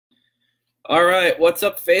All right, what's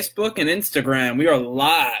up, Facebook and Instagram? We are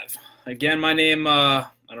live. Again, my name, I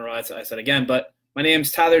don't know why I said again, but my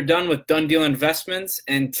name's Tyler Dunn with Dunn Deal Investments,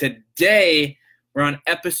 and today we're on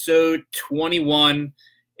episode 21.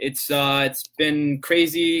 It's been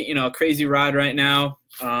crazy, a crazy ride right now.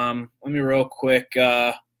 Let me real quick.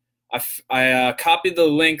 I copied the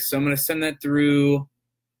link, so I'm going to send that through.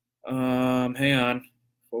 Hang on.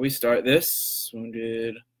 Before we start this,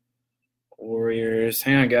 Wounded Warriors.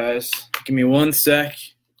 Hang on, guys. Give me one sec.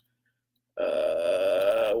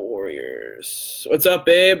 Warriors. What's up,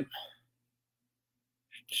 babe?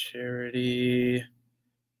 Charity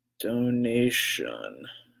donation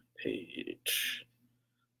page.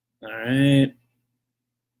 All right.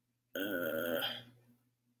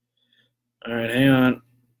 All right, hang on.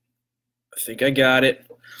 I think I got it.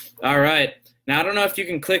 All right. Now, I don't know if you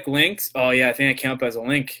can click links. Oh, yeah, I think I count as a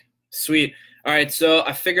link. Sweet. All right, so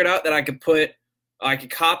I figured out that I could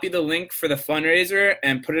copy the link for the fundraiser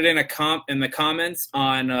and put it in the comments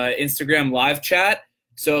on Instagram live chat.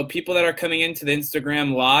 So people that are coming into the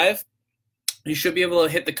Instagram live, you should be able to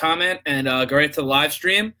hit the comment and go right to the live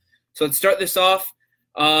stream. So let's start this off.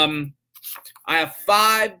 I have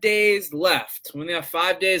 5 days left. We only have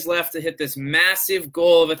 5 days left to hit this massive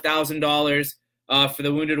goal of $1,000 for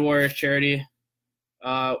the Wounded Warriors charity.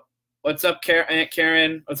 What's up, Aunt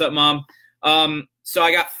Karen? What's up, Mom? So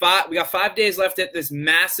we got 5 days left at this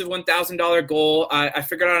massive $1,000 goal. I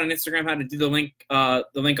figured out on Instagram how to do the link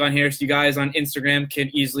on here. So you guys on Instagram can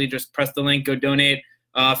easily just press the link, go donate.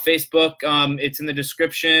 Facebook, it's in the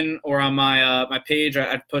description or on my page.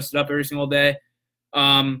 I post it up every single day.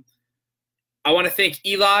 I want to thank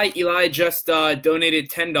Eli. Eli just donated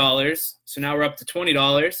 $10. So now we're up to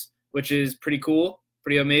 $20, which is pretty cool,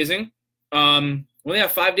 pretty amazing. We only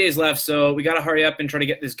have 5 days left, so we got to hurry up and try to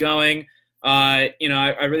get this going. I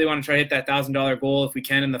really want to try to hit that $1,000 goal if we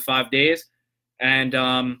can in the 5 days. And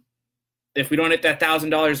if we don't hit that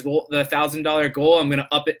 $1,000 goal, I'm going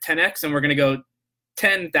to up it 10x, and we're going to go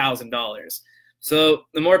 $10,000. So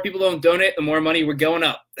the more people don't donate, the more money we're going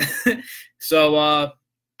up. So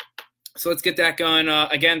let's get that going.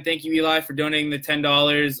 Again, thank you, Eli, for donating the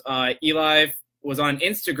 $10. Eli was on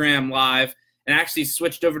Instagram Live and actually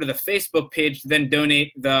switched over to the Facebook page to then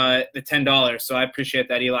donate the $10. So I appreciate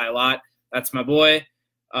that, Eli, a lot. That's my boy.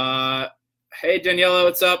 Hey, Daniela,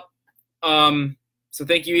 what's up? So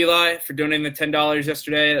thank you, Eli, for donating the $10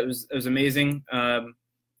 yesterday. It was amazing. Let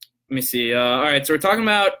me see. All right, so we're talking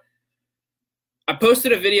about – I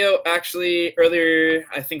posted a video actually earlier,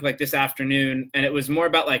 I think like this afternoon, and it was more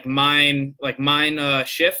about mind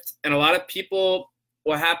shift. And a lot of people,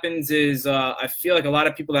 what happens is I feel like a lot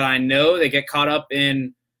of people that I know, they get caught up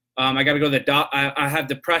in I got to go to the doc. I have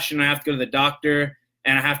depression. I have to go to the doctor,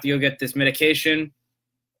 and I have to go get this medication,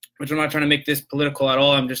 which I'm not trying to make this political at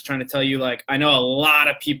all. I'm just trying to tell you, I know a lot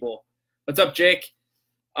of people. What's up, Jake?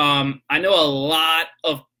 I know a lot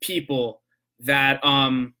of people that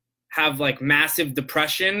have massive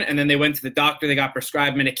depression, and then they went to the doctor, they got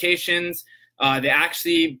prescribed medications. They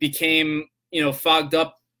actually became, fogged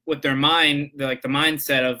up with their mind, the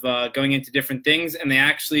mindset of going into different things, and they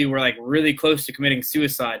actually were really close to committing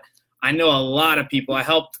suicide. I know a lot of people. I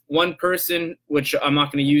helped one person, which I'm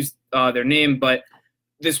not going to use their name, but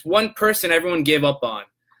this one person everyone gave up on,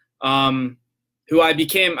 who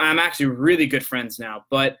I'm actually really good friends now,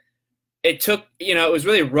 but it took, it was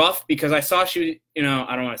really rough because I saw she, I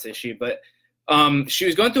don't want to say she, but she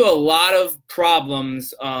was going through a lot of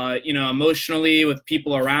problems, emotionally with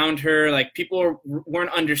people around her. People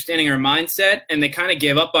weren't understanding her mindset, and they kind of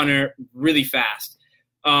gave up on her really fast.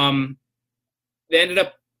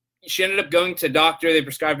 She ended up going to a doctor. They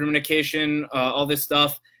prescribed her medication, all this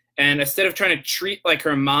stuff. And instead of trying to treat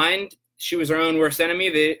her mind, she was her own worst enemy.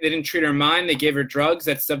 They didn't treat her mind. They gave her drugs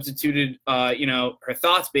that substituted, her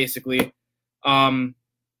thoughts, basically. That's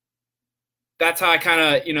how I kind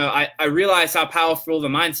of, I realized how powerful the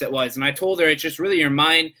mindset was. And I told her, it's just really your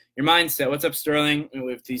mindset. What's up, Sterling? We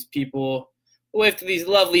wave to these people. We wave to these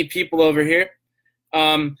lovely people over here.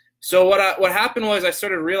 So what happened was I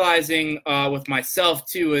started realizing with myself,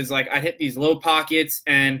 too, is I hit these low pockets.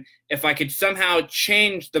 And if I could somehow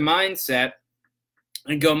change the mindset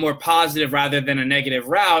and go more positive rather than a negative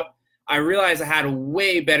route, I realized I had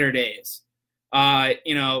way better days.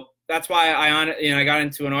 That's why I got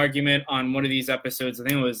into an argument on one of these episodes. I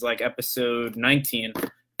think it was episode 19,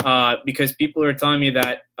 because people are telling me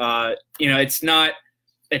that it's not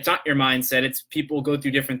your mindset. It's people go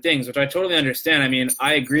through different things, which I totally understand. I mean,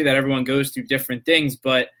 I agree that everyone goes through different things,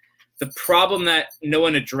 but the problem that no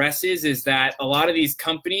one addresses is that a lot of these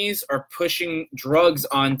companies are pushing drugs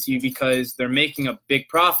onto you because they're making a big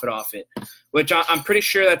profit off it, which I'm pretty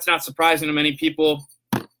sure that's not surprising to many people.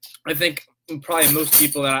 I think probably most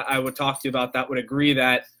people that I would talk to about that would agree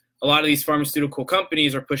that a lot of these pharmaceutical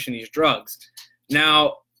companies are pushing these drugs.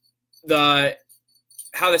 Now,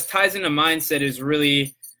 how this ties into mindset is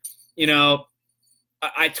really,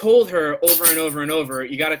 I told her over and over and over,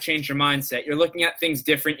 you got to change your mindset. You're looking at things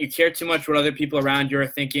different. You care too much what other people around you are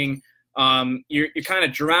thinking. You're kind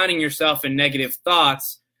of drowning yourself in negative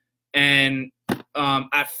thoughts. And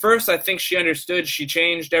at first, I think she understood. She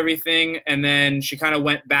changed everything, and then she kind of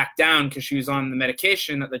went back down because she was on the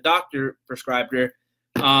medication that the doctor prescribed her.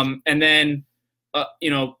 And then,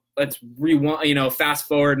 let's rewind. Fast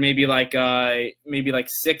forward maybe like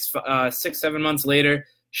 6-7 months later.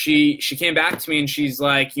 She came back to me and she's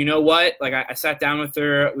like, you know what? Like I sat down with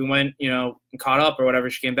her. We went, and caught up or whatever.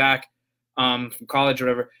 She came back from college or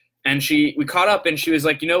whatever. And we caught up and she was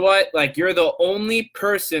like, you know what? Like, you're the only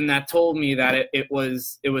person that told me that it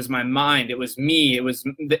was my mind. It was me. It was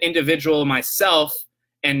the individual myself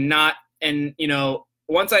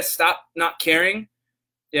once I stopped not caring.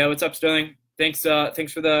 Yeah. What's up, Sterling? Thanks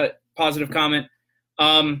for the positive comment.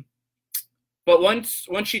 But once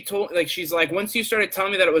she told, she's like, once you started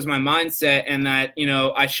telling me that it was my mindset and that,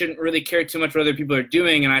 I shouldn't really care too much what other people are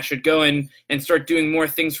doing and I should go and start doing more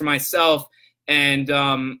things for myself and,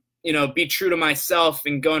 be true to myself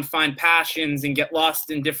and go and find passions and get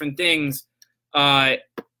lost in different things. That's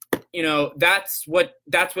what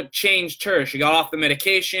changed her. She got off the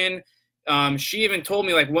medication. She even told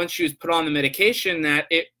me, once she was put on the medication, that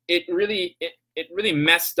it really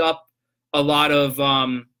messed up a lot of,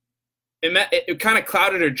 it kind of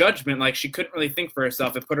clouded her judgment. Like, she couldn't really think for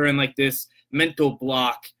herself. It put her in this mental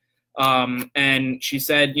block. And she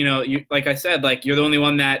said, like I said, you're the only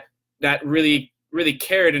one that really, really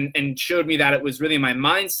cared and showed me that it was really my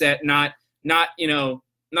mindset, not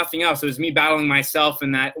nothing else. It was me battling myself.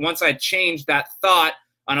 And that once I changed that thought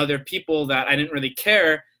on other people that I didn't really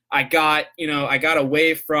care, I got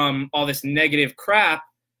away from all this negative crap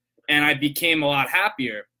and I became a lot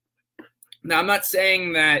happier. Now, I'm not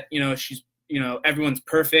saying that, she's, everyone's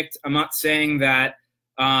perfect. I'm not saying that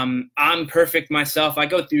I'm perfect myself. I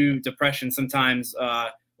go through depression sometimes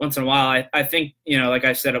once in a while. I think, like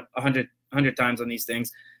I said 100 times on these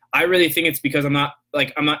things, I really think it's because I'm not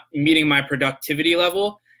meeting my productivity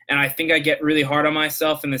level. And I think I get really hard on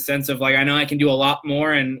myself in the sense of I know I can do a lot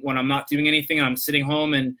more. And when I'm not doing anything and I'm sitting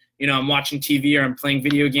home and, I'm watching TV or I'm playing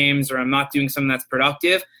video games or I'm not doing something that's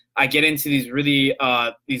productive, I get into these really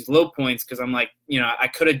these low points because I'm I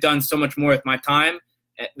could have done so much more with my time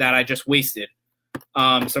that I just wasted. So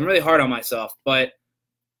I'm really hard on myself, but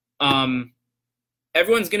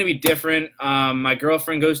everyone's going to be different. My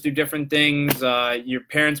girlfriend goes through different things. Your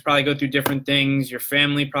parents probably go through different things. Your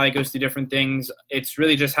family probably goes through different things. It's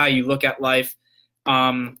really just how you look at life.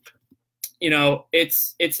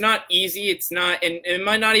 It's not easy. It's not, and it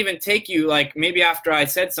might not even take you maybe after I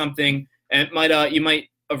said something, and it might, you might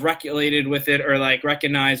have regulated with it or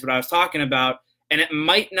recognize what I was talking about. And it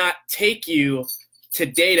might not take you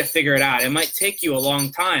today to figure it out. It might take you a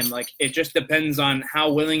long time. It just depends on how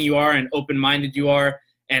willing you are and open-minded you are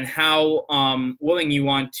and how willing you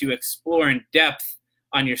want to explore in depth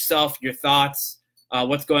on yourself, your thoughts,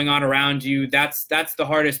 what's going on around you. That's the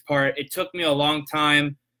hardest part. It took me a long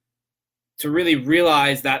time to really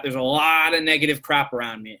realize that there's a lot of negative crap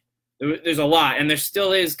around me. There's a lot, and there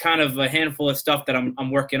still is kind of a handful of stuff that I'm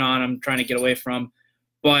working on. I'm trying to get away from,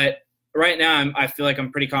 but right now I feel like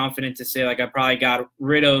I'm pretty confident to say I probably got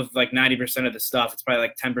rid of 90% of the stuff. It's probably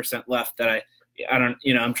 10% left that I don't,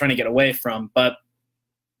 I'm trying to get away from. But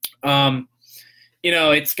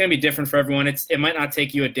it's going to be different for everyone. It might not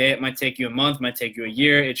take you a day. It might take you a month. It might take you a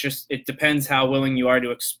year. It depends how willing you are to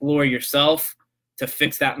explore yourself to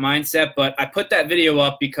fix that mindset. But I put that video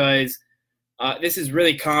up because this is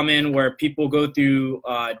really common where people go through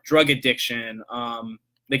drug addiction.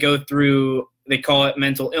 They call it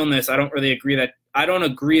mental illness. I don't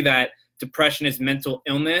agree that depression is mental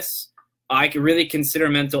illness. I could really consider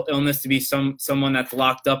mental illness to be someone that's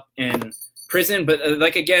locked up in prison. But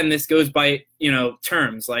again, this goes by,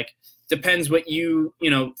 terms. Depends what you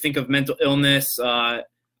think of mental illness. I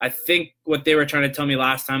think what they were trying to tell me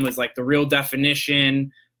last time was the real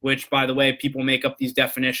definition, which, by the way, people make up these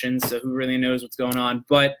definitions, so who really knows what's going on.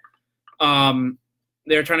 But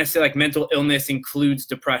they're trying to say mental illness includes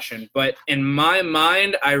depression. But in my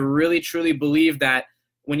mind, I really truly believe that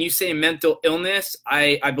when you say mental illness,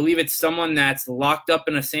 I believe it's someone that's locked up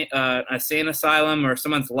in a sane asylum, or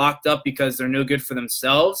someone's locked up because they're no good for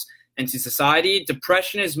themselves into society.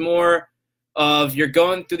 Depression is more of you're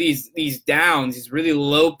going through these downs, these really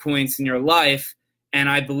low points in your life, and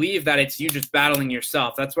I believe that it's you just battling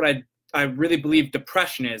yourself. That's what I really believe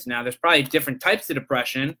depression is. Now, there's probably different types of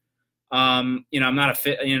depression. I'm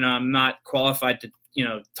not qualified to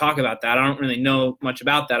talk about that. I don't really know much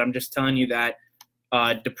about that. I'm just telling you that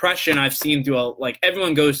depression I've seen through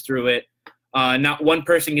everyone goes through it. Not one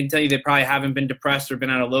person can tell you they probably haven't been depressed or been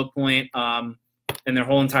at a low point in their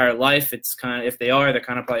whole entire life. It's kind of, if they are, they're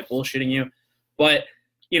kind of probably bullshitting you. But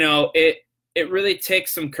it really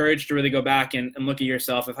takes some courage to really go back and look at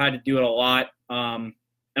yourself. I've had to do it a lot.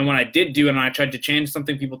 And when I did do it and I tried to change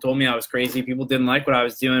something, people told me I was crazy. People didn't like what I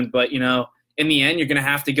was doing. But, in the end, you're going to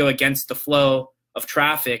have to go against the flow of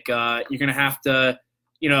traffic. You're going to have to,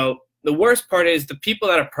 the worst part is the people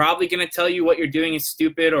that are probably going to tell you what you're doing is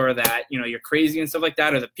stupid or that, you're crazy and stuff like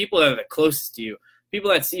that are the people that are the closest to you. People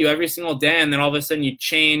that see you every single day and then all of a sudden you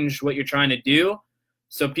change what you're trying to do.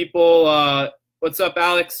 So people, what's up,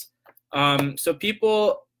 Alex? So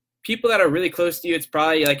people that are really close to you, it's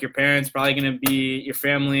probably like your parents, probably going to be your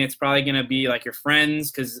family. It's probably going to be like your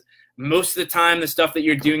friends, because most of the time the stuff that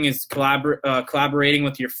you're doing is collaborating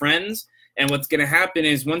with your friends. And what's going to happen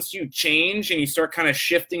is once you change and you start kind of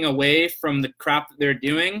shifting away from the crap that they're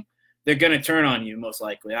doing, they're going to turn on you most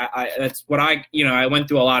likely. That's what I went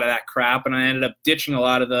through a lot of that crap, and I ended up ditching a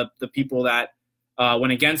lot of the people that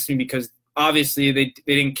went against me because obviously they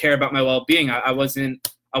didn't care about my well-being. I wasn't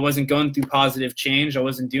going through positive change. I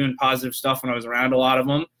wasn't doing positive stuff when I was around a lot of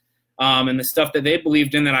them. And the stuff that they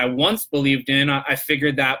believed in that I once believed in, I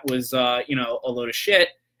figured that was, a load of shit.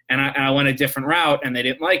 And I went a different route and they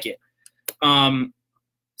didn't like it.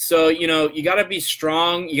 So, you got to be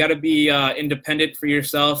strong. You got to be independent for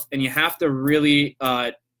yourself. And you have to really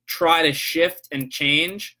try to shift and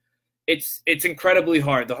change. It's incredibly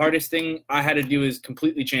hard. The hardest thing I had to do is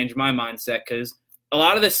completely change my mindset, because a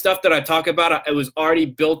lot of the stuff that I talk about, it was already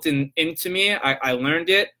built into me. I learned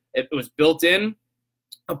it. It was built in.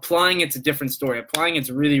 Applying it's a different story. Applying it's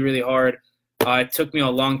really, really hard. It took me a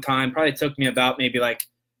long time. Probably took me about maybe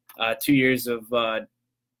 2 years of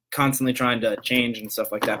constantly trying to change and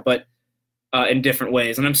stuff like that, but in different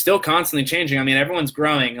ways. And I'm still constantly changing. I mean, everyone's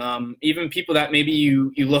growing. Even people that maybe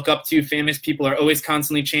you look up to, famous people, are always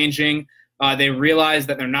constantly changing. They realize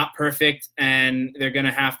that they're not perfect and they're going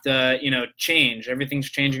to have to, change. Everything's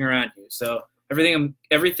changing around you. So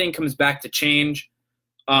everything comes back to change.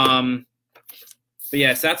 But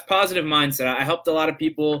yes, that's positive mindset. I helped a lot of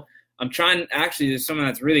people. There's someone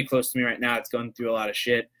that's really close to me right now. It's going through a lot of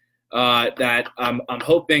shit that I'm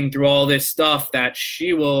hoping through all this stuff that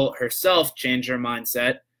she will herself change her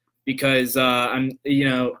mindset, because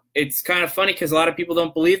it's kind of funny because a lot of people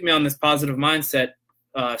don't believe me on this positive mindset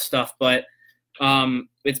stuff, but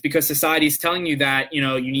it's because society's telling you that,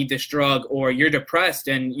 you need this drug or you're depressed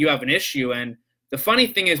and you have an issue. And the funny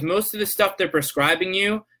thing is most of the stuff they're prescribing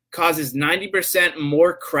you causes 90%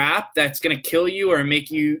 more crap that's going to kill you or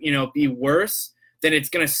make you, be worse than it's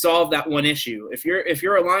going to solve that one issue. If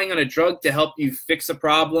you're relying on a drug to help you fix a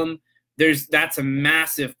problem, that's a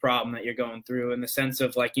massive problem that you're going through, in the sense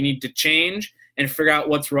of you need to change and figure out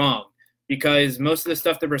what's wrong, because most of the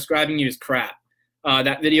stuff they're prescribing you is crap.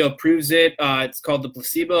 That video proves it. It's called the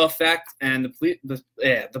placebo effect, and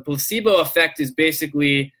the placebo effect is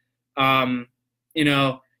basically,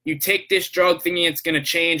 you take this drug thinking it's going to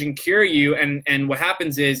change and cure you, and what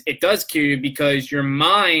happens is it does cure you, because your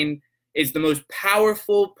mind is the most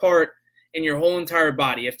powerful part in your whole entire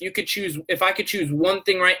body. If I could choose one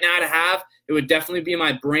thing right now to have, it would definitely be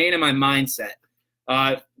my brain and my mindset,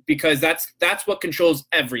 because that's what controls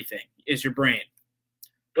everything, is your brain.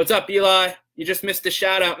 What's up, Eli? You just missed the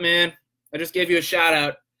shout out, man. I just gave you a shout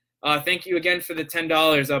out. Thank you again for the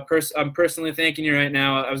 $10. I'm personally thanking you right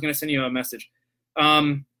now. I was going to send you a message.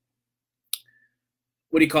 What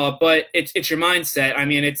do you call it? But it's your mindset. I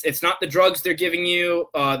mean, it's not the drugs they're giving you,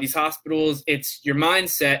 these hospitals. It's your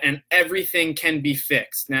mindset, and everything can be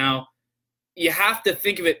fixed. Now, you have to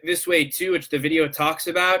think of it this way too, which the video talks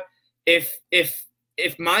about. If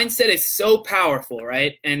mindset is so powerful,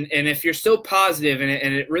 right, and if you're so positive and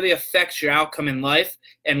it really affects your outcome in life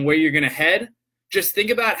and where you're going to head, just think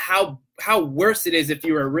about how worse it is if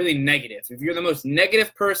you are really negative. If you're the most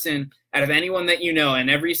negative person out of anyone that you know, and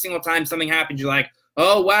every single time something happens, you're like,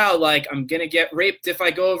 oh wow, I'm gonna get raped if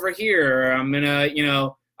I go over here, or I'm gonna,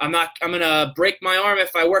 I'm gonna break my arm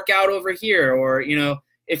if I work out over here, or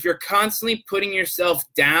if you're constantly putting yourself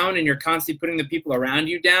down and you're constantly putting the people around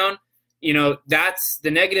you down, that's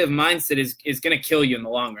the negative mindset is gonna kill you in the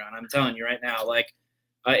long run. I'm telling you right now,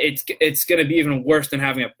 it's gonna be even worse than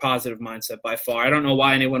having a positive mindset by far. I don't know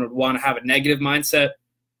why anyone would want to have a negative mindset.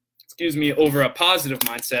 over a positive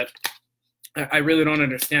mindset. I really don't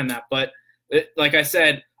understand that. But like I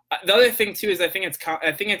said, the other thing too is I think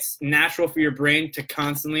it's natural for your brain to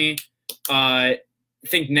constantly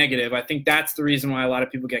think negative. I think that's the reason why a lot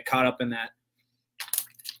of people get caught up in that.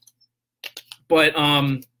 But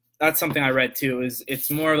that's something I read too. Is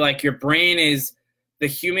it's more like your brain is the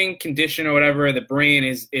human condition or whatever. The brain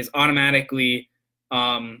is automatically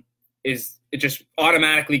it just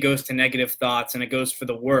automatically goes to negative thoughts and it goes for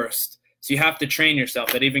the worst. So you have to train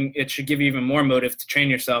yourself. It should give you even more motive to train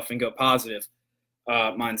yourself and go positive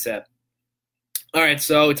mindset. All right,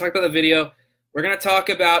 so we talked about the video. We're going to talk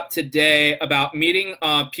about today about meeting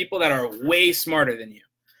people that are way smarter than you.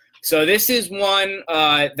 So this is one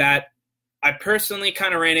that I personally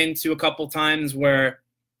kind of ran into a couple times where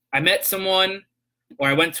I met someone or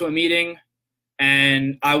I went to a meeting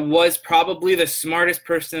and I was probably the smartest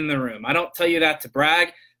person in the room. I don't tell you that to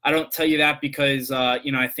brag. I don't tell you that because, I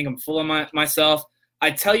think I'm full of myself. I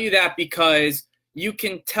tell you that because you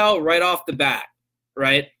can tell right off the bat,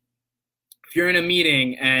 right? If you're in a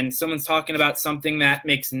meeting and someone's talking about something that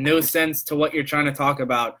makes no sense to what you're trying to talk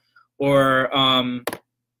about, or,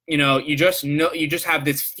 you just have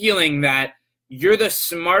this feeling that you're the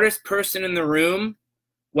smartest person in the room,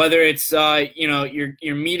 whether it's,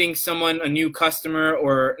 you're meeting someone, a new customer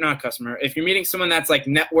or not a customer. If you're meeting someone that's like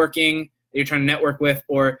networking, that you're trying to network with,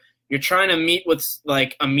 or you're trying to meet with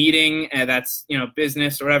like a meeting that's,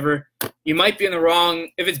 business or whatever, you might be in the wrong,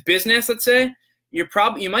 if it's business, let's say, you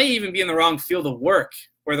might even be in the wrong field of work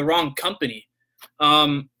or the wrong company.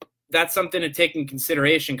 That's something to take in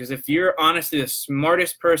consideration, because if you're honestly the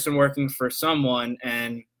smartest person working for someone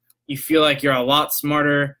and you feel like you're a lot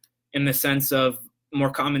smarter in the sense of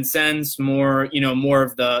more common sense, more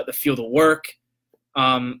of the field of work,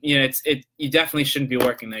 you definitely shouldn't be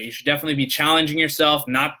working there. You should definitely be challenging yourself,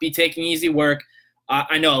 not be taking easy work.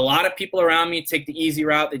 I know a lot of people around me take the easy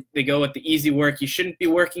route. They go with the easy work. You shouldn't be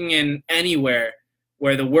working in anywhere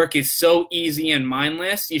where the work is so easy and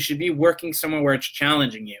mindless. You should be working somewhere where it's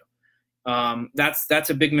challenging you. That's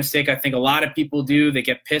a big mistake I think a lot of people do. They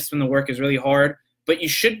get pissed when the work is really hard, but you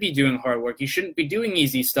should be doing hard work. You shouldn't be doing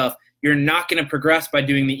easy stuff. You're not going to progress by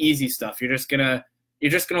doing the easy stuff. You're just going to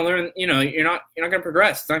learn, you're not going to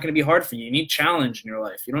progress. It's not going to be hard for you. You need challenge in your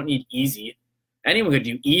life. You don't need easy. Anyone could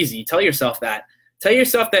do easy. Tell yourself that. Tell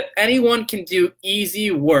yourself that anyone can do easy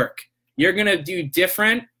work. You're going to do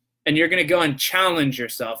different, and you're going to go and challenge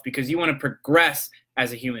yourself because you want to progress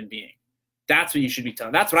as a human being. That's what you should be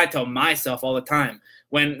telling. That's what I tell myself all the time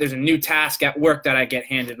when there's a new task at work that I get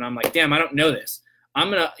handed, and I'm like, damn, I don't know this.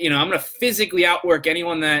 I'm gonna physically outwork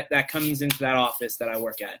anyone that comes into that office that I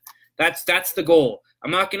work at. That's the goal.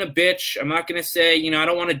 I'm not gonna bitch. I'm not gonna say, I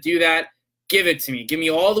don't want to do that. Give it to me. Give me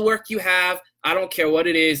all the work you have. I don't care what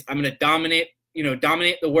it is. I'm gonna dominate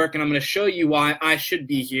the work, and I'm gonna show you why I should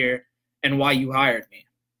be here and why you hired me.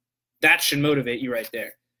 That should motivate you right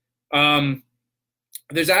there.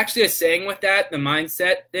 There's actually a saying with that, the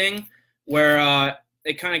mindset thing, where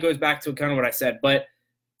it kind of goes back to kind of what I said, but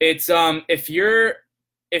it's if you're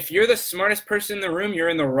the smartest person in the room, you're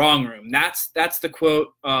in the wrong room. That's the quote.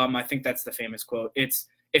 I think that's the famous quote. It's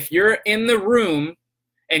if you're in the room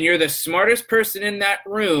and you're the smartest person in that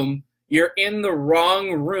room, you're in the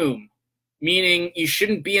wrong room. Meaning you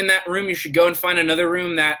shouldn't be in that room. You should go and find another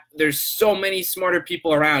room that there's so many smarter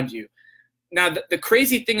people around you. Now the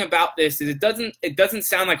crazy thing about this is it doesn't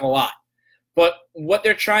sound like a lot, but what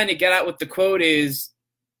they're trying to get at with the quote is,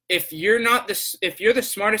 if you're the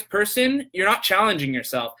smartest person, you're not challenging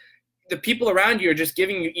yourself. The people around you are just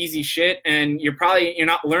giving you easy shit, and you're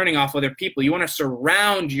not learning off other people. You want to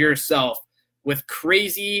surround yourself with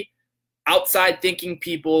crazy, outside thinking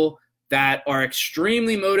people that are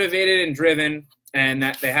extremely motivated and driven, and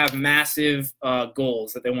that they have massive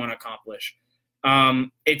goals that they want to accomplish.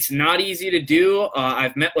 It's not easy to do.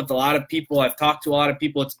 I've met with a lot of people. I've talked to a lot of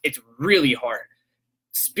people. It's really hard.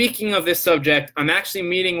 Speaking of this subject, I'm actually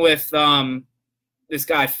meeting with this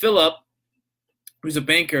guy, Philip, who's a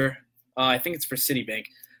banker. I think it's for Citibank.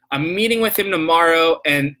 I'm meeting with him tomorrow,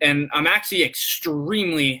 and I'm actually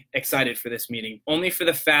extremely excited for this meeting, only for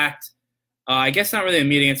the fact, I guess not really a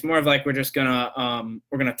meeting. It's more of like we're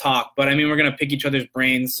gonna talk. But, I mean, we're going to pick each other's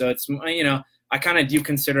brains. So it's, I kind of do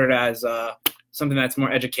consider it as something that's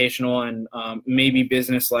more educational and maybe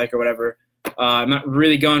business-like or whatever. I'm not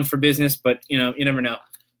really going for business, but you never know.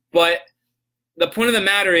 But the point of the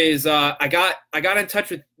matter is, I got in touch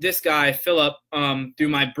with this guy, Philip, through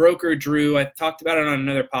my broker, Drew. I talked about it on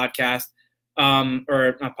another podcast,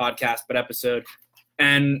 or not podcast, but episode.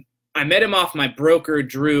 And I met him off my broker,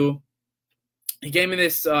 Drew. he gave me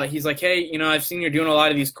this, he's like, hey, I've seen you're doing a lot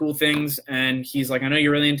of these cool things. And he's like, I know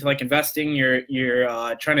you're really into like investing. You're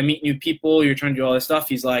trying to meet new people. You're trying to do all this stuff.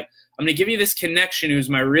 He's like, I'm going to give you this connection who's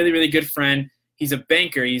my really, really good friend. He's a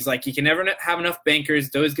banker. He's like, you can never have enough bankers.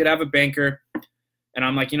 It's always good to have a banker. And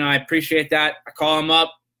I'm like, I appreciate that. I call him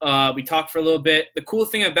up. We talked for a little bit. The cool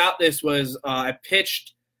thing about this was I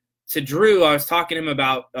pitched to Drew. I was talking to him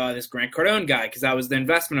about this Grant Cardone guy because that was the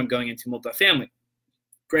investment I'm going into, multifamily.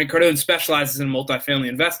 Grant Cardone specializes in multifamily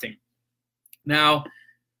investing. Now,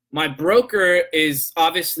 my broker is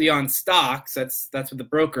obviously on stocks. That's what the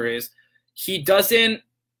broker is. He doesn't,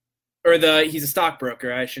 he's a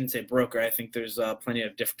stockbroker. I shouldn't say broker. I think there's plenty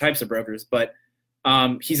of different types of brokers, but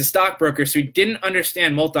he's a stockbroker, so he didn't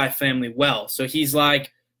understand multifamily well. So he's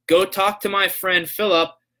like, go talk to my friend Philip.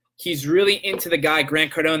 He's really into the guy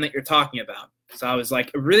Grant Cardone that you're talking about. So I was like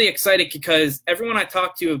really excited because everyone I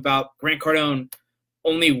talked to about Grant Cardone,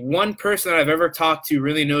 only one person that I've ever talked to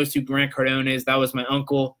really knows who Grant Cardone is. That was my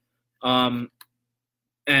uncle. And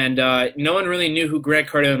no one really knew who Grant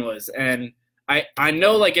Cardone was. And I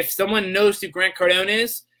know, like, if someone knows who Grant Cardone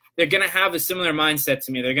is, they're going to have a similar mindset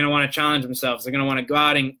to me. They're going to want to challenge themselves. They're going to want to go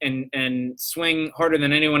out and swing harder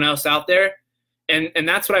than anyone else out there. And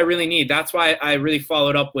that's what I really need. That's why I really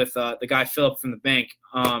followed up with the guy Philip from the bank.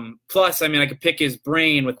 Plus, I mean, I could pick his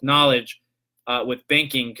brain with knowledge with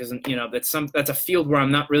banking because, that's a field where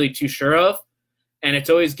I'm not really too sure of. And it's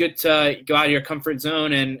always good to go out of your comfort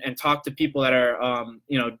zone and talk to people that are,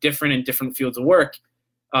 different in different fields of work.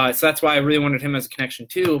 So that's why I really wanted him as a connection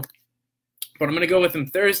too. But I'm going to go with him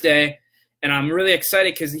Thursday, and I'm really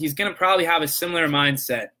excited because he's going to probably have a similar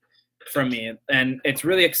mindset from me. And it's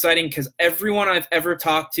really exciting because everyone I've ever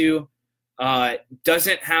talked to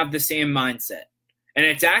doesn't have the same mindset. And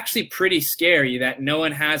it's actually pretty scary that no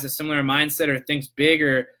one has a similar mindset or thinks big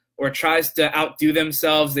or tries to outdo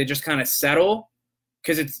themselves. They just kind of settle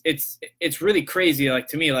because it's really crazy. Like,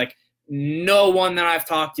 to me, like, no one that I've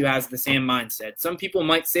talked to has the same mindset. Some people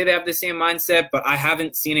might say they have the same mindset, but I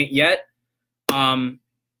haven't seen it yet.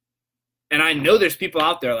 And I know there's people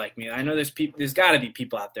out there like me. I know there's got to be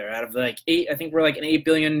people out there out of like I think we're like an 8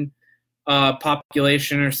 billion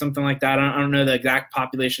population or something like that. I don't know the exact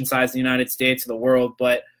population size of the United States or the world,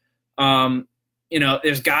 but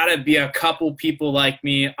there's got to be a couple people like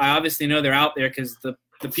me. I obviously know they're out there because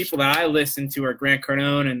the people that I listen to are Grant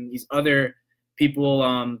Cardone and these other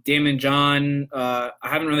people, Damon John. I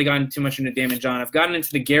haven't really gotten too much into Damon John. I've gotten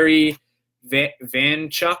into the Gary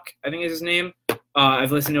Vaynerchuk, I think is his name.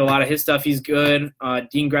 I've listened to a lot of his stuff. He's good.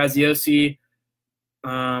 Dean Graziosi.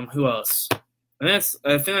 Who else? And I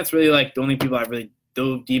think that's really like the only people I've really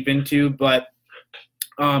dove deep into. But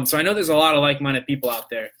so I know there's a lot of like-minded people out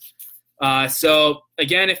there. So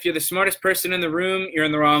again, if you're the smartest person in the room, you're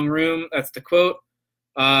in the wrong room. That's the quote.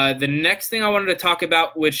 The next thing I wanted to talk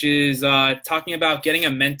about, which is talking about getting a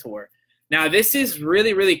mentor. Now, this is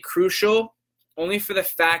really, really crucial, only for the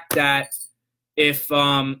fact that if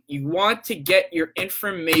you want to get your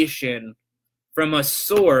information from a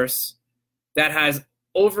source that has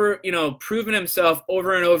proven himself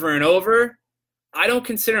over and over and over, I don't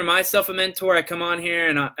consider myself a mentor. I come on here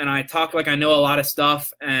and I talk like I know a lot of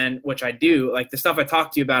stuff, and which I do. Like the stuff I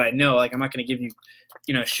talk to you about, I know. Like I'm not going to give you,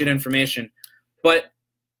 shit information, but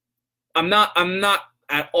I'm not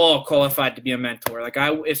at all qualified to be a mentor. Like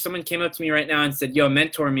if someone came up to me right now and said, "Yo,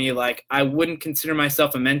 mentor me," like I wouldn't consider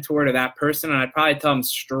myself a mentor to that person, and I'd probably tell them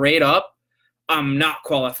straight up, I'm not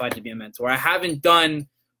qualified to be a mentor. I haven't done,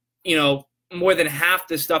 more than half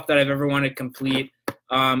the stuff that I've ever wanted to complete.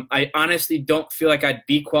 I honestly don't feel like I'd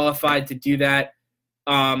be qualified to do that.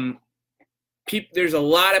 There's a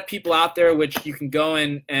lot of people out there which you can go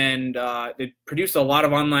and they produce a lot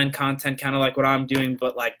of online content, kind of like what I'm doing,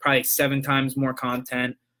 but like probably 7 times more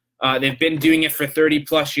content. They've been doing it for 30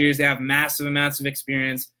 plus years. They have massive amounts of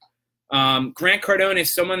experience. Grant Cardone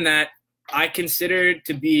is someone that I consider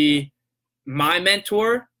to be my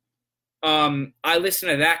mentor. I listen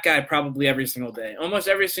to that guy probably every single day, almost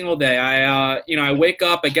every single day. I wake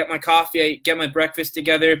up, I get my coffee, I get my breakfast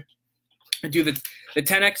together. I do the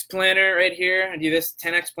 10X planner right here. I do this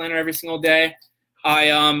 10X planner every single day.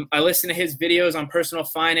 I listen to his videos on personal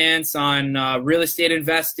finance, on real estate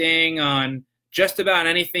investing, on just about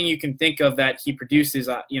anything you can think of that he produces.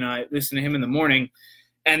 I listen to him in the morning,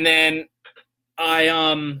 and then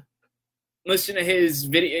I listen to his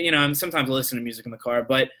video. Sometimes I listen to music in the car,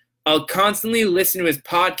 but I'll constantly listen to his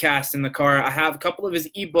podcast in the car. I have a couple of his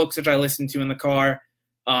ebooks which I listen to in the car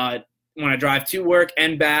when I drive to work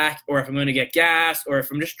and back, or if I'm going to get gas, or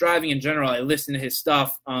if I'm just driving in general. I listen to his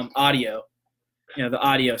stuff, audio, the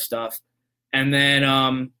audio stuff. And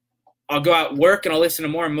then I'll go out work and I'll listen to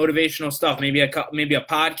more motivational stuff. Maybe a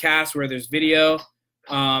podcast where there's video.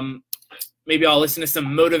 Maybe I'll listen to some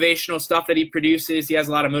motivational stuff that he produces. He has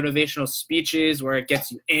a lot of motivational speeches where it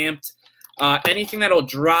gets you amped. Anything that'll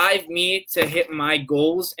drive me to hit my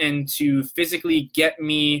goals and to physically get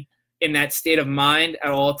me in that state of mind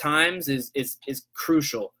at all times is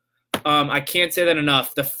crucial. I can't say that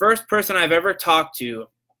enough. The first person I've ever talked to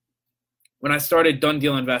when I started Done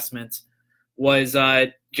Deal Investments was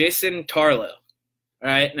Jason Tarlow. All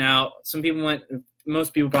right, now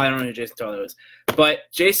most people probably don't know who Jason Tarlow is, but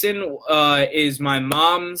Jason is my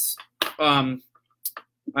mom's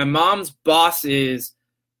boss's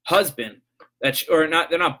husband. It's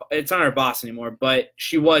not her boss anymore, but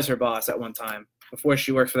she was her boss at one time before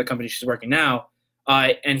she worked for the company she's working now.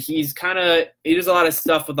 And he does a lot of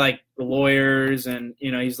stuff with like the lawyers, and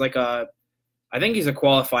he's like I think he's a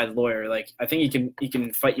qualified lawyer. Like I think he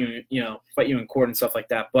can fight you in court and stuff like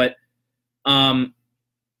that. But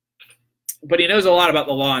he knows a lot about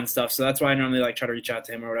the law and stuff, so that's why I normally like try to reach out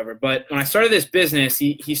to him or whatever. But when I started this business,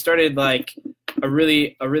 he started like a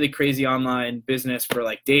really crazy online business for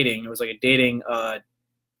like dating. It was like a dating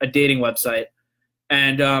website,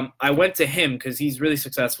 and I went to him because he's really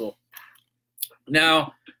successful.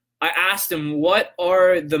 Now, I asked him, what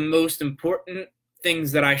are the most important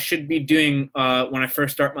things that I should be doing when I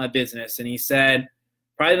first start my business? And he said,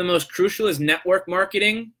 probably the most crucial is network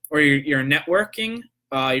marketing, or you're networking.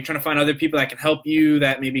 You're trying to find other people that can help you,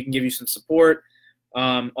 that maybe can give you some support,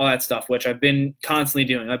 all that stuff, which I've been constantly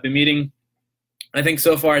doing. I've been meeting, I think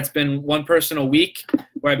so far it's been one person a week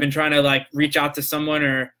where I've been trying to like reach out to someone,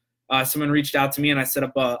 or someone reached out to me and I set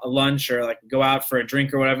up a lunch or like go out for a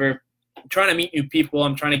drink or whatever. I'm trying to meet new people.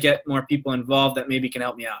 I'm trying to get more people involved that maybe can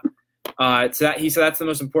help me out. So he said that's the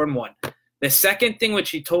most important one. The second thing, which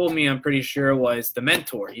he told me, I'm pretty sure, was the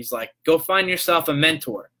mentor. He's like, go find yourself a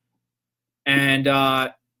mentor. And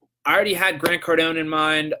I already had Grant Cardone in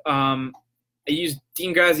mind. I used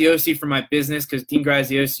Dean Graziosi for my business because Dean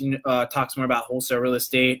Graziosi talks more about wholesale real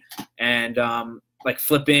estate and like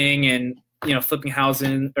flipping and flipping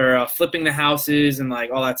housing or flipping the houses and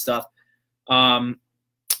like all that stuff.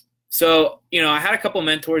 So I had a couple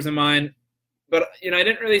mentors in mind, but I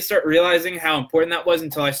didn't really start realizing how important that was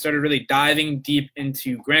until I started really diving deep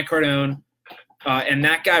into Grant Cardone, and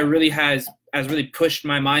that guy really has really pushed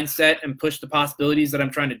my mindset and pushed the possibilities that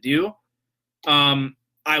I'm trying to do.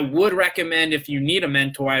 I would recommend, if you need a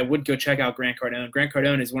mentor, I would go check out Grant Cardone. Grant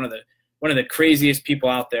Cardone is one of the craziest people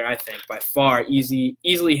out there, I think, by far.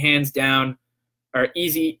 Easily hands down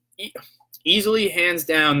the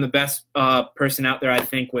best person out there, I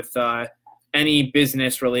think, with any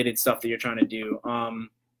business related stuff that you're trying to do,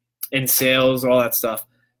 in sales, all that stuff,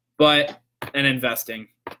 and investing.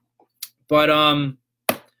 But trying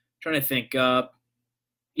to think. So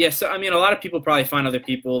I mean, a lot of people probably find other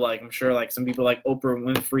people, like I'm sure, like some people like Oprah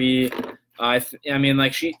Winfrey. I mean,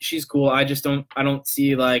 like she's cool. I don't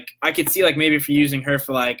see, like, I could see like maybe if you're using her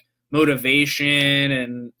for like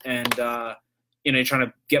motivation and you're trying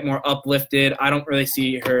to get more uplifted. I don't really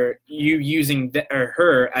see you using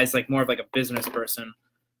her as like more of like a business person.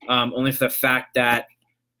 Only for the fact that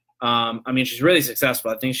I mean, she's really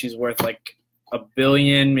successful. I think she's worth like $1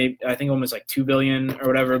 billion, maybe I think almost like $2 billion or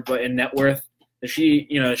whatever, but in net worth. She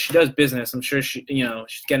does business. I'm sure she's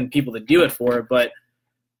getting people to do it for her, but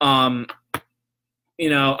you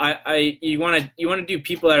want to do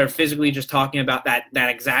people that are physically just talking about that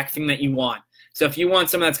exact thing that you want. So if you want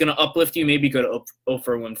someone that's going to uplift you, maybe go to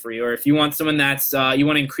Oprah Winfrey. Or if you want someone that's you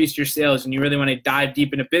want to increase your sales and you really want to dive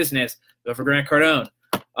deep into business, go for Grant Cardone.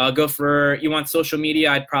 You want social media,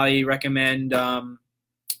 I'd probably recommend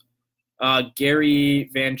Gary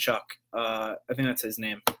Vaynerchuk. I think that's his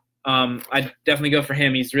name. I'd definitely go for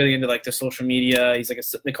him. He's really into like the social media. He's like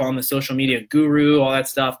they call him the social media guru, all that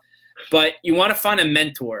stuff. But you want to find a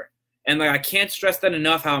mentor. And like I can't stress that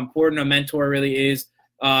enough, how important a mentor really is.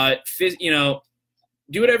 Do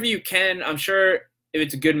whatever you can. I'm sure if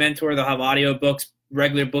it's a good mentor, they'll have audio books,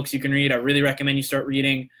 regular books you can read. I really recommend you start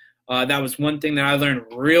reading. That was one thing that I learned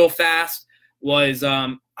real fast was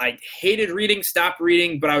I hated reading, stopped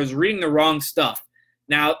reading, but I was reading the wrong stuff.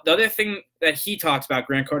 Now, the other thing that he talks about,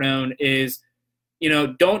 Grant Cardone, is,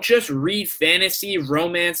 don't just read fantasy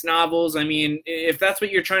romance novels. I mean, if that's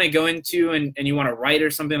what you're trying to go into and you want to write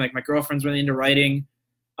or something, like my girlfriend's really into writing,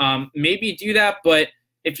 maybe do that. But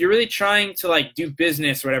if you're really trying to like do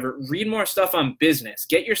business or whatever, read more stuff on business.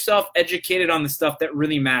 Get yourself educated on the stuff that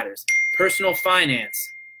really matters. Personal finance.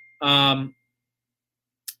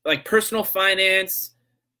 Like personal finance,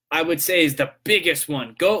 I would say, is the biggest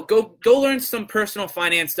one. Go learn some personal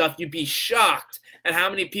finance stuff. You'd be shocked at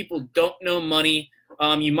how many people don't know money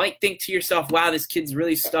You might think to yourself, wow, this kid's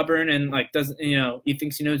really stubborn and like doesn't, he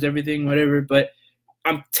thinks he knows everything, whatever. But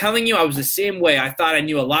I'm telling you, I was the same way. I thought I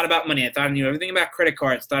knew a lot about money. I thought I knew everything about credit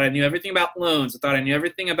cards. I thought I knew everything about loans. I thought I knew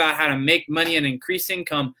everything about how to make money and increase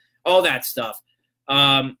income, all that stuff.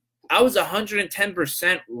 I was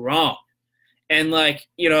 110% wrong. And like,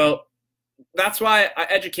 that's why I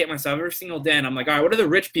educate myself every single day. And I'm like, all right, what do the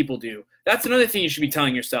rich people do? That's another thing you should be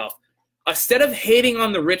telling yourself. Instead of hating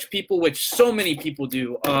on the rich people, which so many people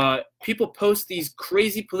do, people post these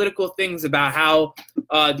crazy political things about how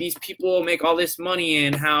these people make all this money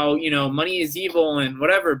and how, money is evil and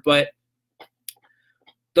whatever. But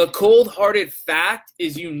the cold-hearted fact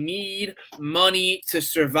is you need money to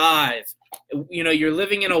survive. You're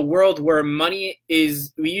living in a world where money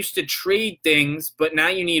is – we used to trade things, but now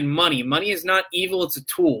you need money. Money is not evil. It's a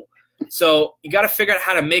tool. So you got to figure out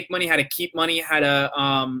how to make money, how to keep money, how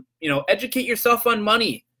to, educate yourself on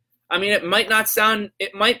money. I mean, it might,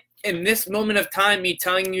 in this moment of time, me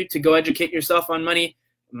telling you to go educate yourself on money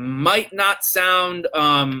might not sound,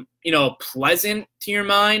 pleasant to your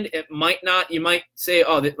mind. It might not, you might say,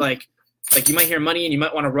 oh, like you might hear money and you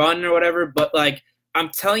might want to run or whatever. But like, I'm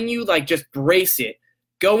telling you, like, just brace it.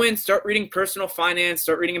 Go in, start reading personal finance,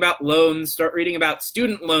 start reading about loans, start reading about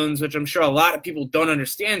student loans, which I'm sure a lot of people don't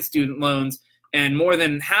understand student loans. And more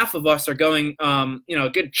than half of us are going, a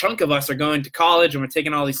good chunk of us are going to college and we're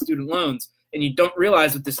taking all these student loans. And you don't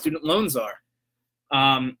realize what the student loans are.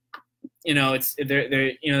 They're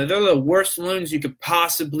the worst loans you could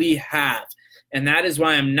possibly have. And that is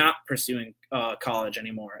why I'm not pursuing college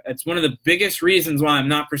anymore. It's one of the biggest reasons why I'm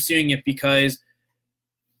not pursuing it because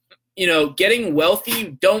getting wealthy,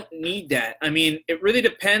 you don't need that. I mean, it really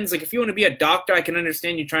depends. Like, if you want to be a doctor, I can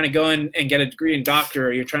understand you trying to go in and get a degree in doctor,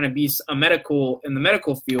 or you're trying to be in the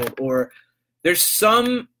medical field, or there's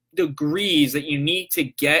some degrees that you need to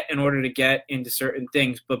get in order to get into certain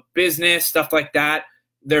things. But business, stuff like that,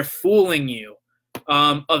 they're fooling you.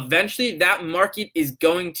 Eventually, that market is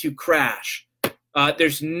going to crash.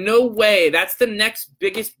 There's no way. That's the next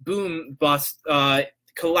biggest boom bust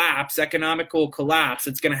economical collapse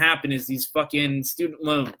that's going to happen is these fucking student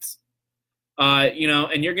loans. And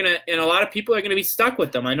a lot of people are going to be stuck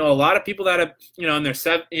with them. I know a lot of people that have, in their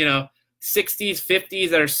 60s,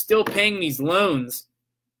 50s that are still paying these loans.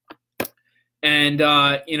 And,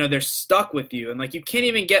 they're stuck with you. And like, you can't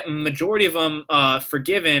even get majority of them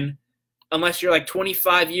forgiven unless you're like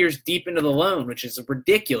 25 years deep into the loan, which is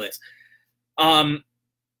ridiculous. So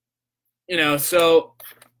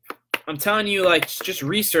I'm telling you, like, just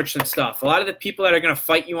research some stuff. A lot of the people that are going to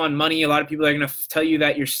fight you on money, a lot of people that are going to tell you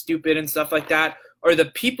that you're stupid and stuff like that, are the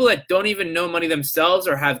people that don't even know money themselves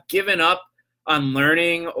or have given up on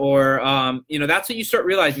learning or, that's what you start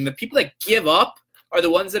realizing. The people that give up are the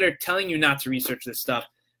ones that are telling you not to research this stuff.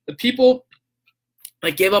 The people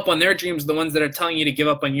that give up on their dreams are the ones that are telling you to give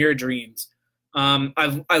up on your dreams.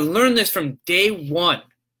 I learned this from day one.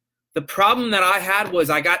 The problem that I had was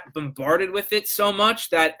I got bombarded with it so much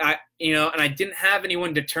that and I didn't have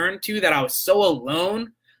anyone to turn to, that I was so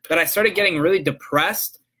alone that I started getting really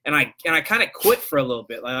depressed, and I kind of quit for a little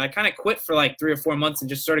bit. Like, I kind of quit for like 3 or 4 months and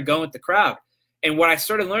just started going with the crowd. And what I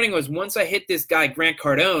started learning was once I hit this guy, Grant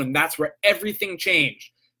Cardone, that's where everything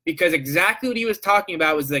changed, because exactly what he was talking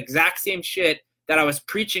about was the exact same shit that I was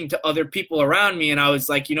preaching to other people around me. And I was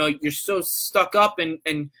like, you're so stuck up and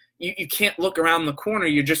you can't look around the corner.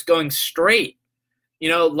 You're just going straight.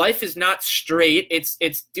 Life is not straight.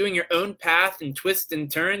 It's doing your own path and twists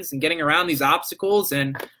and turns and getting around these obstacles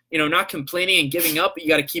and, not complaining and giving up, but you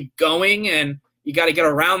got to keep going and you got to get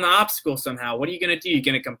around the obstacle somehow. What are you going to do? You're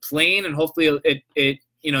going to complain and hopefully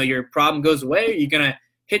your problem goes away. Or you're going to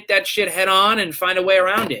hit that shit head on and find a way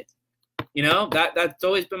around it. That's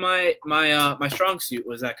always been my strong suit,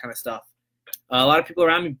 was that kind of stuff. A lot of people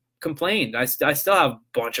around me complained. I still have a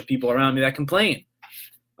bunch of people around me that complain.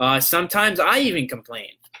 Sometimes I even complain.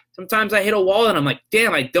 Sometimes I hit a wall and I'm like,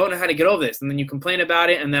 damn, I don't know how to get over this. And then you complain about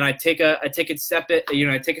it, and then I take a step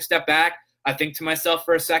back. I think to myself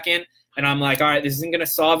for a second, and I'm like, all right, this isn't gonna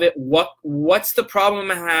solve it. What's the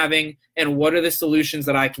problem I'm having, and what are the solutions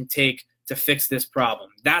that I can take to fix this problem?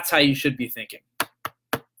 That's how you should be thinking.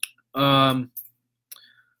 So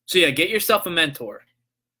yeah, get yourself a mentor.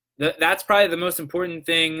 That's probably the most important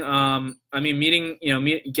thing.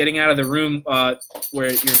 Getting out of the room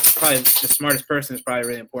where you're probably the smartest person is probably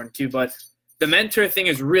really important too. But the mentor thing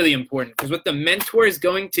is really important, because what the mentor is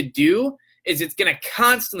going to do is it's going to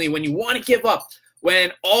constantly, when you want to give up,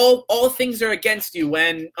 when all things are against you,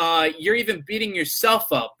 when you're even beating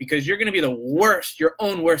yourself up because you're going to be your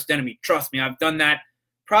own worst enemy. Trust me, I've done that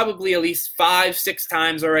probably at least 5-6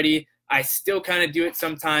 times already. I still kind of do it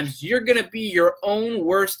sometimes. You're going to be your own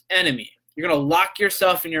worst enemy. You're going to lock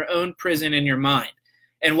yourself in your own prison in your mind.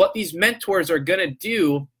 And what these mentors are going to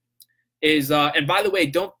do is, and by the way,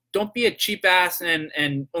 don't be a cheap ass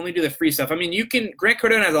and only do the free stuff. I mean, Grant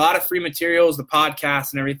Cardone has a lot of free materials, the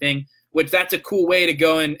podcast and everything, which that's a cool way to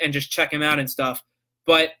go and just check him out and stuff.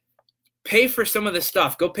 But pay for some of the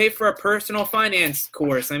stuff. Go pay for a personal finance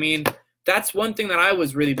course. I mean, that's one thing that I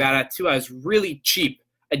was really bad at too. I was really cheap.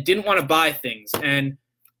 I didn't want to buy things. And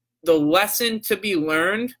the lesson to be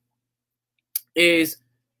learned is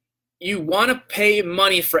you want to pay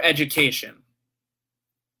money for education.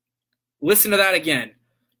 Listen to that again.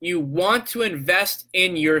 You want to invest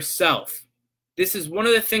in yourself. This is one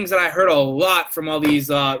of the things that I heard a lot from all these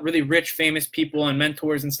really rich, famous people and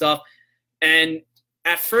mentors and stuff. And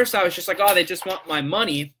at first I was just like, oh, they just want my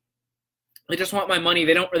money. They just want my money.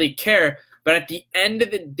 They don't really care. But at the end of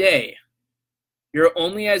the day, you're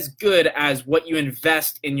only as good as what you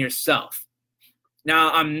invest in yourself.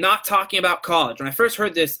 Now, I'm not talking about college. When I first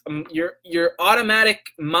heard this, your automatic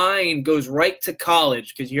mind goes right to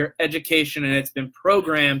college because your education and it's been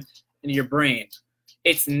programmed into your brain.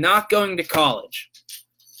 It's not going to college.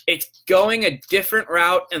 It's going a different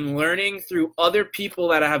route and learning through other people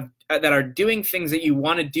that are doing things that you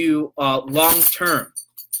want to do long term.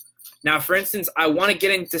 Now, for instance, I want to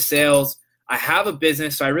get into sales. I have a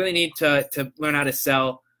business, so I really need to learn how to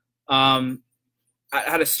sell.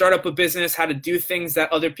 How to start up a business, how to do things that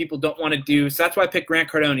other people don't want to do. So that's why I picked Grant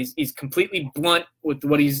Cardone. He's completely blunt with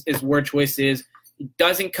what his word choice is. He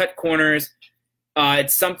doesn't cut corners.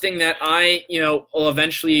 It's something that I, will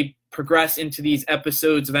eventually progress into these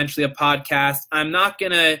episodes, eventually a podcast. I'm not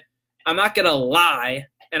gonna lie,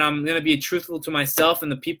 and I'm gonna be truthful to myself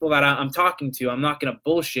and the people that I'm talking to. I'm not gonna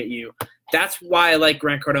bullshit you. That's why I like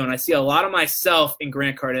Grant Cardone. I see a lot of myself in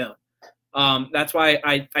Grant Cardone. That's why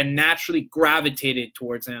I naturally gravitated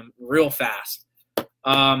towards him real fast.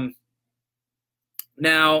 Now,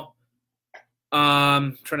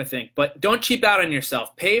 I'm trying to think, but don't cheap out on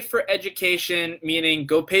yourself. Pay for education, meaning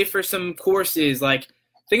go pay for some courses. Like,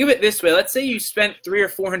 think of it this way. Let's say you spent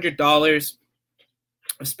 $300 or $400.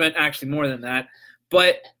 I spent actually more than that,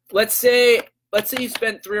 but let's say you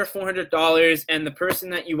spent $300 or $400 and the person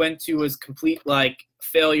that you went to was complete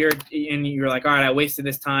failure, and you're like, all right, I wasted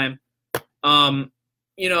this time.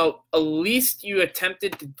 At least you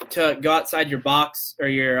attempted to go outside your box or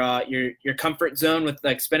your comfort zone with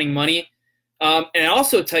spending money. And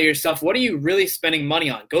also tell yourself, what are you really spending money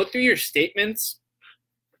on? Go through your statements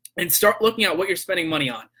and start looking at what you're spending money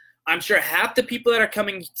on. I'm sure half the people that are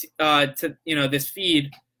coming to this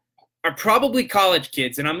feed are probably college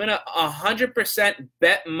kids, and I'm going to 100%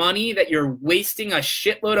 bet money that you're wasting a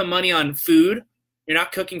shitload of money on food. You're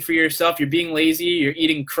not cooking for yourself. You're being lazy. You're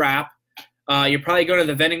eating crap. You're probably going to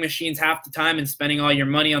the vending machines half the time and spending all your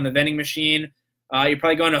money on the vending machine. You're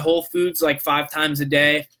probably going to Whole Foods 5 times a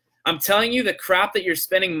day. I'm telling you, the crap that you're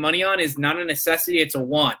spending money on is not a necessity. It's a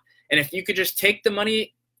want. And if you could just take the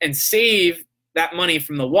money and save that money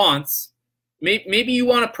from the wants, maybe you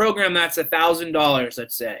want a program that's $1,000,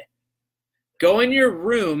 let's say. Go in your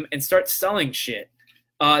room and start selling shit.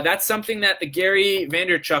 That's something that the Gary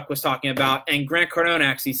Vaynerchuk was talking about, and Grant Cardone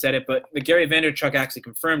actually said it, but the Gary Vaynerchuk actually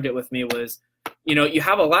confirmed it with me was, you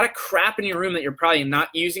have a lot of crap in your room that you're probably not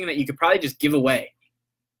using that you could probably just give away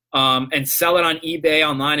and sell it on eBay,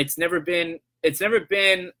 online. It's never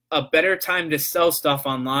been a better time to sell stuff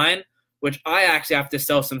online, which I actually have to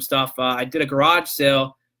sell some stuff. I did a garage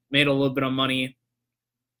sale, made a little bit of money.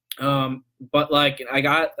 But I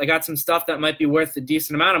got some stuff that might be worth a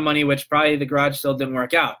decent amount of money, which probably the garage sale didn't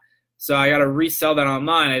work out. So I got to resell that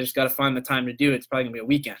online. I just got to find the time to do it. It's probably gonna be a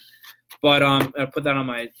weekend, but I'll put that on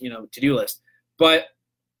my to-do list. But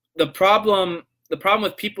the problem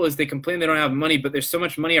with people is they complain they don't have money, but there's so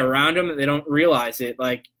much money around them that they don't realize it.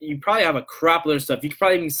 You probably have a crap load of stuff. You could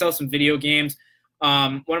probably even sell some video games.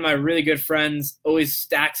 One of my really good friends always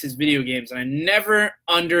stacks his video games, and I never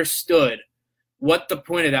understood what the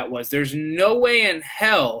point of that was. There's no way in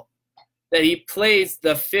hell that he plays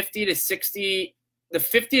the 50 to 60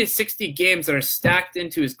 games that are stacked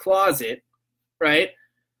into his closet, right?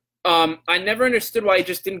 I never understood why he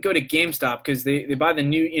just didn't go to GameStop, because they buy the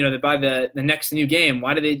new, they buy the next new game.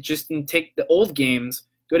 Why do they just didn't take the old games,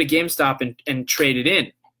 go to GameStop and trade it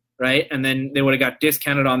in, right? And then they would have got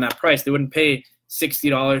discounted on that price. They wouldn't pay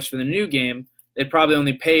 $60 for the new game. They'd probably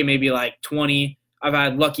only pay maybe $20. I've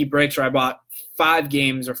had lucky breaks where I bought 5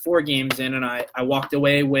 games or 4 games in, and I walked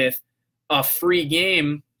away with a free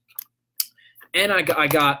game, and I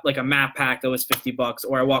got a map pack that was $50,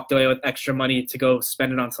 or I walked away with extra money to go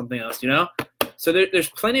spend it on something else, So there's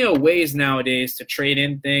plenty of ways nowadays to trade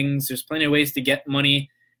in things. There's plenty of ways to get money.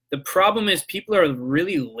 The problem is people are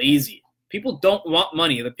really lazy. People don't want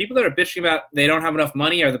money. The people that are bitching about they don't have enough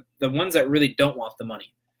money are the ones that really don't want the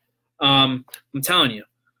money. I'm telling you.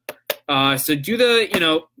 So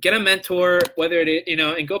get a mentor, whether it is,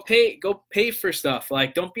 and go pay for stuff.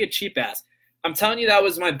 Like, don't be a cheap ass. I'm telling you, that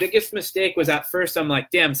was my biggest mistake. Was at first I'm like,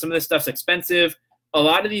 damn, some of this stuff's expensive. A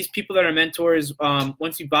lot of these people that are mentors,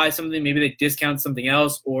 once you buy something, maybe they discount something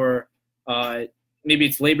else, or maybe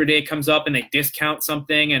it's Labor Day comes up and they discount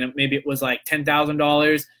something, and maybe it was like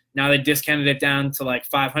 $10,000. Now they discounted it down to like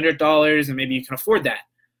 $500, and maybe you can afford that.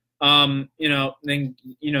 Then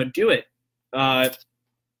do it.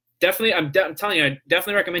 Definitely, I'm telling you, I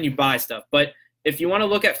definitely recommend you buy stuff. But if you want to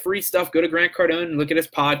look at free stuff, go to Grant Cardone and look at his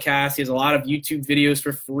podcast. He has a lot of YouTube videos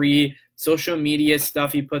for free, social media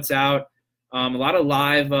stuff he puts out, a lot of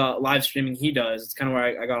live streaming he does. It's kind of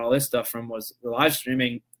where I got all this stuff from, was the live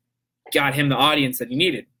streaming got him the audience that he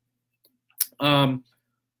needed. But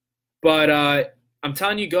I'm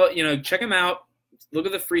telling you, go, check him out. Look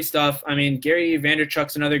at the free stuff. I mean, Gary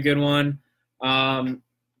Vaynerchuk's another good one.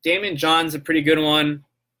 Damon John's a pretty good one.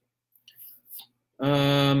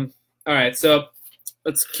 All right, so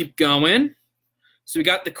let's keep going. So we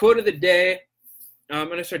got the quote of the day. I'm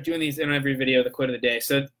going to start doing these in every video, the quote of the day.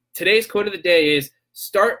 So today's quote of the day is,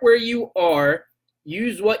 start where you are,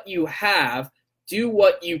 use what you have, do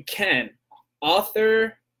what you can.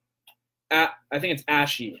 Author, I think it's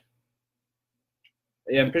Ashy.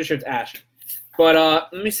 Yeah, I'm pretty sure it's Ash. But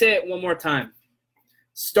let me say it one more time.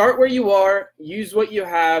 Start where you are, use what you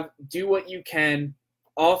have, do what you can.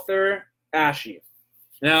 Author, Ashy.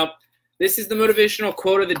 Now, this is the motivational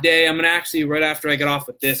quote of the day. I'm going to actually, right after I get off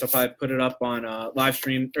with this, I'll probably put it up on live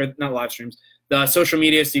stream, or not live streams, the social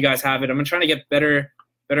media, so you guys have it. I'm going to try to get better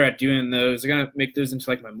at doing those. I'm going to make those into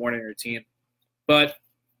like my morning routine. But,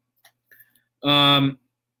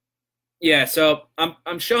 yeah, so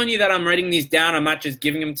I'm showing you that I'm writing these down. I'm not just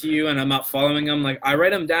giving them to you and I'm not following them. Like, I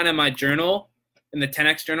write them down in my journal, in the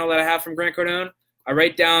 10X journal that I have from Grant Cardone. I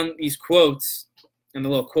write down these quotes in the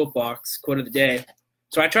little quote box, quote of the day.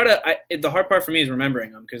 So I try to the hard part for me is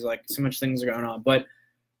remembering them, because like so much things are going on. But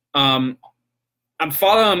I'm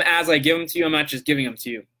following them as I give them to you. I'm not just giving them to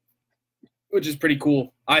you, which is pretty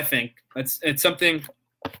cool, I think. It's something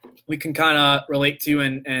we can kind of relate to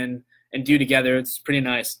and do together. It's pretty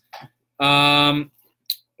nice.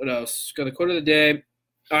 What else? Go to the quote of the day.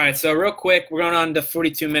 All right, so real quick, we're going on to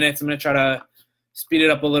 42 minutes. I'm going to try to speed it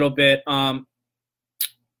up a little bit.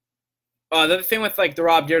 The other thing with like the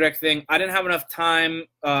Rob Dyrdek thing, I didn't have enough time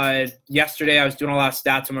yesterday. I was doing a lot of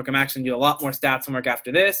stats homework. I'm actually going to do a lot more stats homework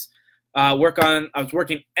after this. I was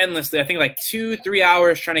working endlessly. I think like 2-3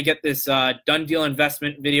 hours trying to get this done deal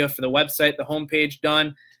investment video for the website, the homepage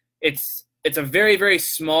done. It's a very, very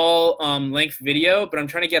small length video, but I'm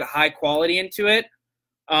trying to get high quality into it.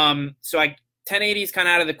 So 1080 is kind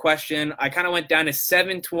of out of the question. I kind of went down to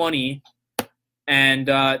 720. And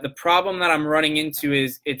the problem that I'm running into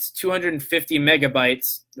is it's 250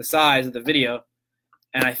 megabytes, the size of the video.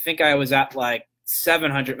 And I think I was at like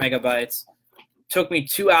 700 megabytes. Took me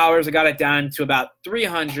 2 hours. I got it down to about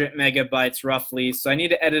 300 megabytes roughly. So I need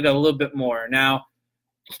to edit a little bit more. Now,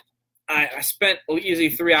 I spent easily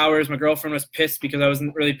 3 hours. My girlfriend was pissed because I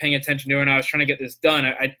wasn't really paying attention to her and I was trying to get this done.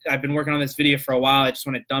 I've been working on this video for a while. I just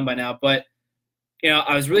want it done by now. But,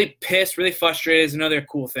 I was really pissed, really frustrated. Is another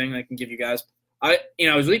cool thing I can give you guys. I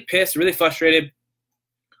was really pissed, really frustrated.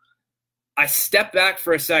 I stepped back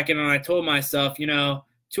for a second and I told myself,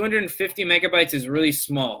 250 megabytes is really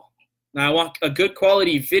small. Now I want a good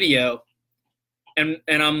quality video, and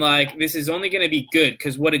I'm like, this is only going to be good,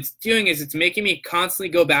 because what it's doing is it's making me constantly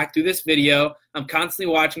go back through this video. I'm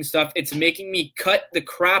constantly watching stuff. It's making me cut the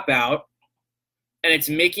crap out, and it's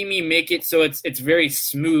making me make it so it's very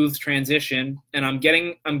smooth transition, and I'm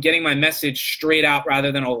getting my message straight out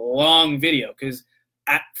rather than a long video. Because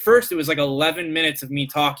at first it was like 11 minutes of me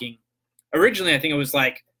talking. Originally I think it was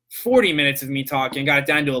like 40 minutes of me talking. Got it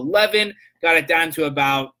down to 11. Got it down to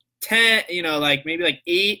about 10. Maybe like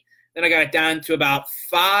 8. Then I got it down to about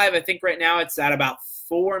 5. I think right now it's at about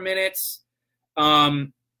 4 minutes.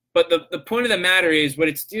 But the point of the matter is what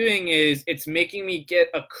it's doing is it's making me get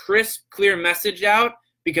a crisp, clear message out,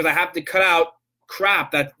 because I have to cut out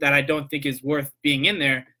crap that I don't think is worth being in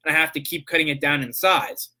there, and I have to keep cutting it down in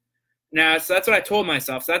size. Now, so that's what I told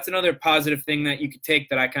myself. So that's another positive thing that you could take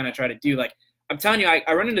that I kind of try to do. Like, I'm telling you,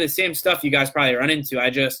 I run into the same stuff you guys probably run into.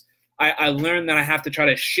 I learned that I have to try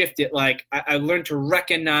to shift it. Like, I learned to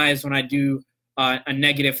recognize when I do a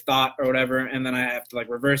negative thought or whatever, and then I have to like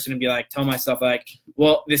reverse it and be like, tell myself like,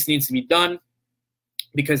 well, this needs to be done.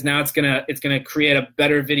 because now it's gonna create a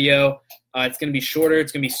better video. It's gonna be shorter.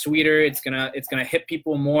 It's gonna be sweeter. It's gonna hit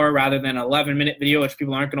people more rather than an 11-minute video, which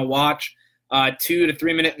people aren't gonna watch. 2 to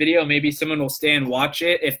 3 minute video, maybe someone will stay and watch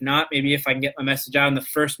it. If not, maybe if I can get my message out in the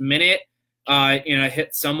first minute,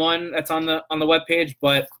 hit someone that's on the web page.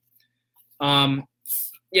 But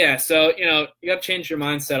yeah, so you got to change your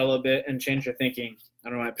mindset a little bit and change your thinking. I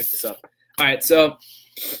don't know why I picked this up. All right, so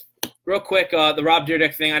real quick, the Rob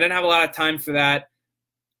Dyrdek thing. I didn't have a lot of time for that.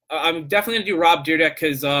 I'm definitely gonna do Rob Dyrdek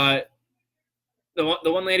because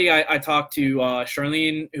the one lady I talked to,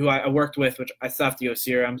 Charlene, who I worked with, which I still have to go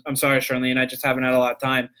see her. I'm sorry, Charlene, I just haven't had a lot of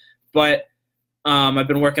time. But I've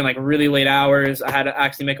been working like really late hours. I had to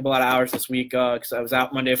actually make up a lot of hours this week because I was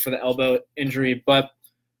out Monday for the elbow injury. But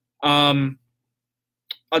I'll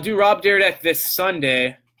do Rob Dyrdek this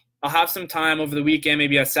Sunday. I'll have some time over the weekend,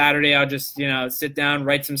 maybe a Saturday. I'll just sit down,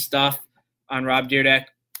 write some stuff on Rob Dyrdek.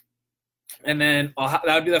 And then that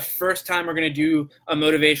would be the first time we're going to do a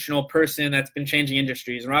motivational person that's been changing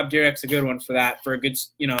industries. And Rob Dyrdek's a good one for that, for a good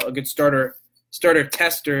starter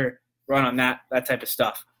tester run on that type of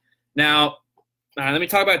stuff. Now, let me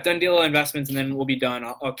talk about Done Deal Investments, and then we'll be done.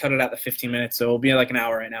 I'll cut it at the 15 minutes, so we'll be like an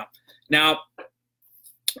hour right now. Now,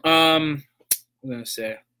 I'm going to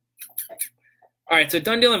say, all right, so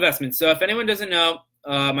Done Deal Investments. So if anyone doesn't know,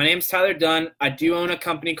 my name's Tyler Dunn. I do own a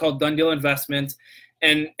company called Done Deal Investments.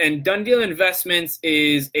 And Done Deal Investments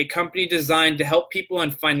is a company designed to help people in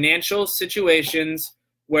financial situations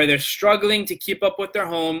where they're struggling to keep up with their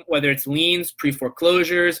home, whether it's liens,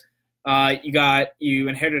 pre-foreclosures, you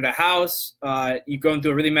inherited a house, you're going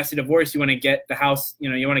through a really messy divorce, you want to get the house,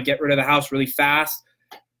 you want to get rid of the house really fast.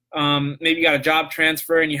 Maybe you got a job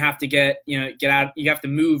transfer and you have to get out, you have to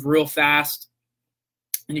move real fast.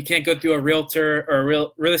 And you can't go through a realtor or a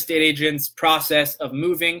real estate agent's process of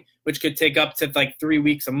moving, which could take up to like 3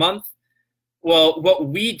 weeks a month. Well, what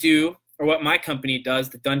we do, or what my company does,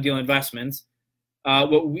 the Done Deal Investments,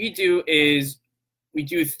 what we do is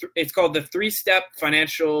it's called the 3-step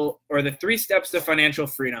financial, or the 3 steps to financial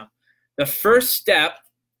freedom. The first step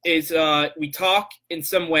is we talk in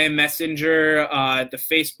some way, Messenger, the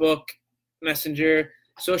Facebook Messenger,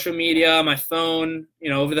 social media, my phone,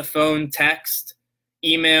 over the phone, text,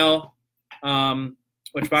 email,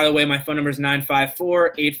 which, by the way, my phone number is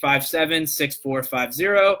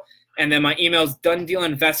 954-857-6450. And then my email is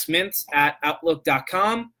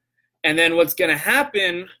donedealinvestments@outlook.com. And then what's going to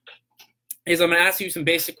happen is I'm going to ask you some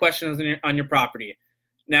basic questions on your property.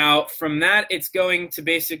 Now, from that, it's going to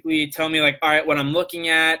basically tell me, like, all right, what I'm looking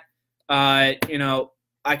at, I can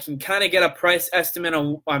kind of get a price estimate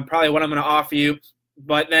on probably what I'm going to offer you.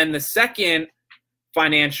 But then the second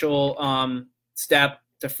financial step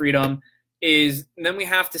to freedom is then we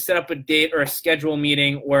have to set up a date or a schedule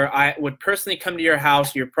meeting where I would personally come to your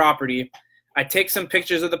house, your property. I take some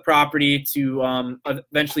pictures of the property to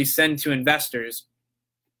eventually send to investors.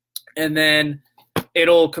 And then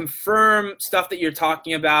it'll confirm stuff that you're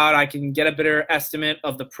talking about. I can get a better estimate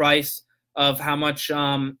of the price of how much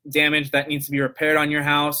damage that needs to be repaired on your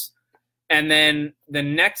house. And then the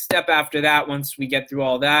next step after that, once we get through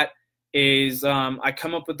all that, is I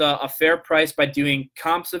come up with a fair price by doing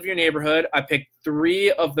comps of your neighborhood. I pick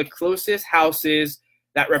 3 of the closest houses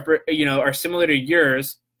that are similar to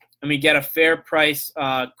yours, and we get a fair price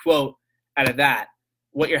quote out of that,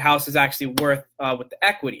 what your house is actually worth with the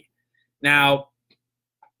equity. Now,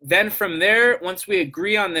 then from there, once we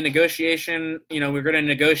agree on the negotiation, we're going to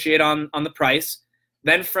negotiate on the price.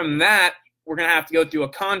 Then from that, we're going to have to go through a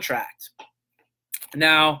contract.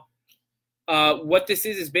 Now, what this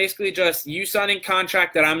is basically just you signing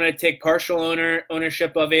contract that I'm going to take partial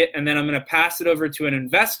ownership of it, and then I'm going to pass it over to an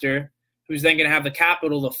investor who's then going to have the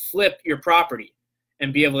capital to flip your property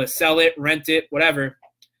and be able to sell it, rent it, whatever.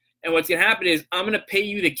 And what's going to happen is I'm going to pay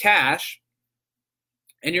you the cash,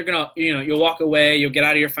 and you're going to, you'll walk away, you'll get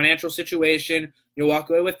out of your financial situation, you'll walk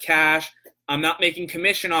away with cash. I'm not making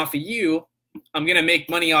commission off of you. I'm going to make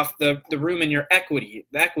money off the room in your equity,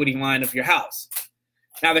 the equity line of your house.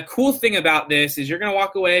 Now, the cool thing about this is you're going to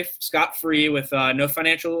walk away scot-free with no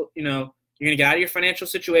financial, you're going to get out of your financial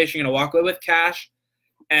situation. You're going to walk away with cash.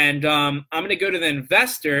 And I'm going to go to the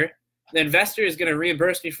investor. The investor is going to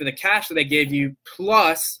reimburse me for the cash that I gave you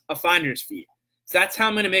plus a finder's fee. So that's how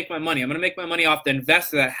I'm going to make my money. I'm going to make my money off the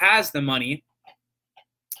investor that has the money,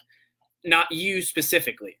 not you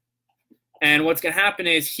specifically. And what's going to happen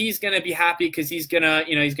is he's going to be happy because he's going to,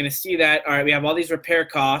 he's going to see that, all right, we have all these repair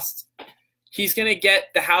costs. He's going to get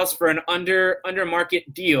the house for an under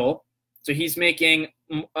market deal. So he's making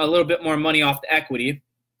a little bit more money off the equity,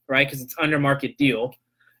 right? Because it's under market deal.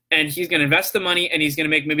 and he's going to invest the money, and he's going to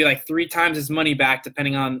make maybe like 3 times his money back,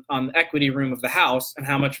 depending on the equity room of the house and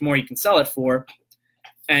how much more you can sell it for.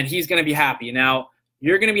 And he's going to be happy. Now,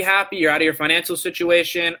 you're going to be happy. You're out of your financial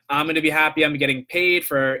situation. I'm going to be happy. I'm getting paid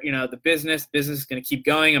for, the business. Business is going to keep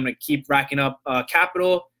going. I'm going to keep racking up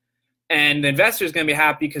capital. And the investor is going to be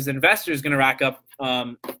happy because the investor is going to rack up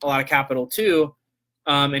a lot of capital too.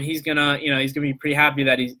 And he's going to be pretty happy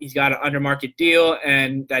that he's got an under market deal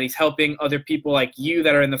and that he's helping other people like you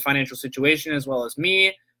that are in the financial situation, as well as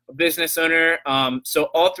me, a business owner. So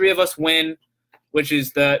all 3 of us win, which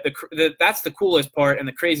is that's the coolest part. And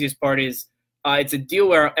the craziest part is it's a deal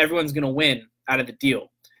where everyone's going to win out of the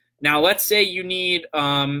deal. Now, let's say you need,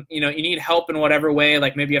 you need help in whatever way,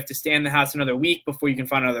 like maybe you have to stay in the house another week before you can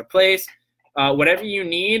find another place. Whatever you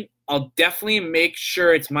need, I'll definitely make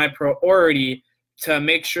sure it's my priority to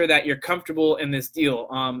make sure that you're comfortable in this deal.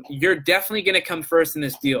 You're definitely going to come first in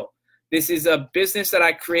this deal. This is a business that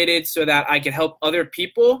I created so that I could help other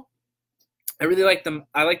people. I really like them.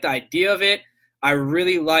 I like the idea of it. I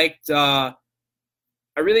really liked how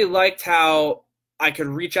I could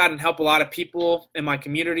reach out and help a lot of people in my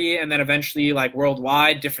community, and then eventually like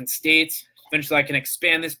worldwide, different states. Eventually I can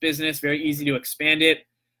expand this business, very easy to expand it.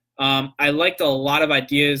 I liked a lot of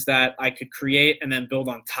ideas that I could create and then build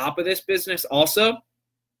on top of this business also.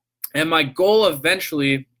 And my goal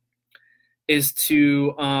eventually is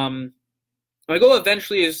to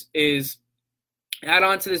is add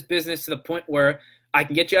on to this business to the point where I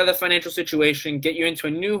can get you out of the financial situation, get you into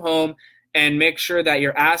a new home, and make sure that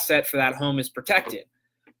your asset for that home is protected.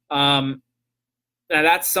 Now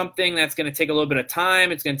that's something that's going to take a little bit of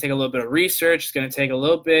time. It's going to take a little bit of research. It's going to take a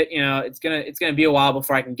little bit, it's going to be a while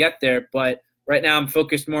before I can get there. But right now I'm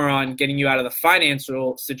focused more on getting you out of the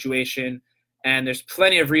financial situation. And there's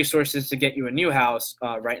plenty of resources to get you a new house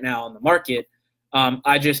right now on the market. I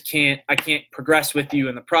can't progress with you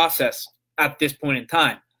in the process at this point in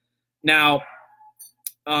time. Now,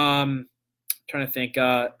 trying to think,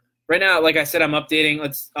 right now, like I said, I'm updating.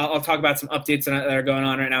 I'll talk about some updates that are going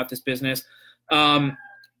on right now with this business. I'm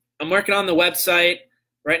working on the website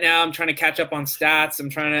right now. I'm trying to catch up on stats. I'm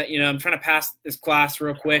trying to pass this class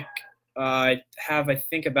real quick. I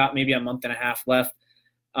think about maybe a month and a half left.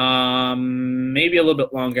 Maybe a little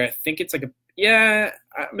bit longer. I think it's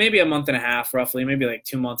maybe a month and a half roughly, maybe like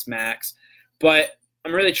 2 months max. But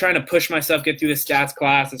I'm really trying to push myself, get through the stats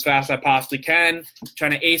class as fast as I possibly can.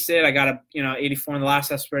 Trying to ace it. I got 84 in the last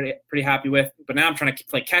test, pretty happy with. But now I'm trying to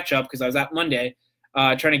play catch up because I was at Monday,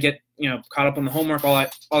 trying to get caught up on the homework, all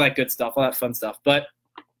that good stuff, all that fun stuff. But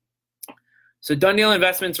so Done Deal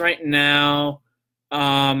Investments right now,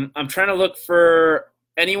 I'm trying to look for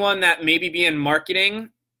anyone that maybe be in marketing,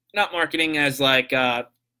 not marketing as like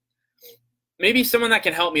maybe someone that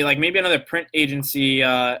can help me, like maybe another print agency.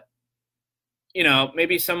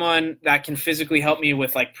 Maybe someone that can physically help me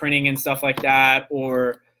with like printing and stuff like that,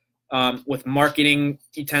 or with marketing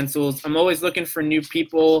utensils. I'm always looking for new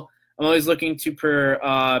people. I'm always looking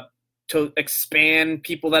to expand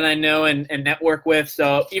people that I know and network with.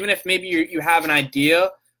 So even if maybe you have an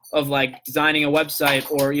idea of like designing a website,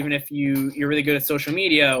 or even if you're really good at social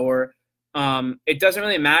media, or it doesn't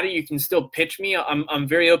really matter. You can still pitch me. I'm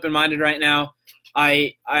very open-minded right now. I'll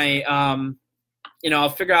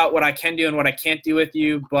figure out what I can do and what I can't do with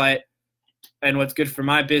you, and what's good for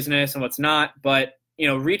my business and what's not. But,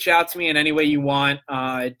 reach out to me in any way you want.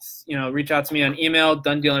 Reach out to me on email,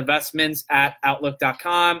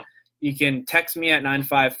 dondealinvestments@outlook.com. You can text me at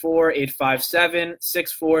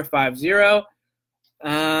 954-857-6450.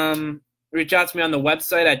 Reach out to me on the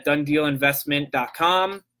website at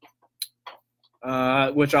dondealinvestment.com,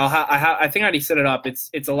 which I think I already set it up.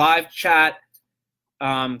 It's a live chat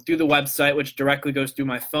through the website, which directly goes through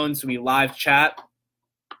my phone, so we live chat.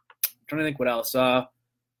 I'm trying to think what else.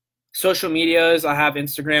 Social medias, I have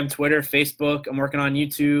Instagram, Twitter, Facebook. I'm working on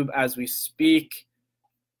YouTube as we speak,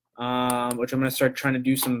 which I'm going to start trying to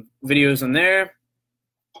do some videos on there.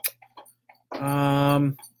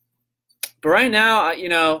 But right now,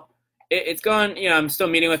 it's going, I'm still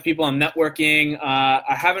meeting with people. I'm networking.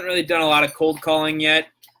 I haven't really done a lot of cold calling yet.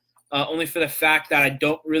 Only for the fact that I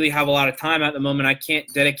don't really have a lot of time at the moment. I can't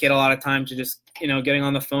dedicate a lot of time to just, getting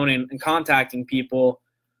on the phone and contacting people.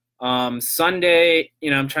 Sunday,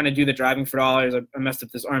 I'm trying to do the driving for dollars. I messed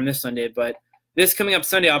up this arm this Sunday, but this coming up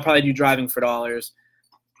Sunday, I'll probably do driving for dollars.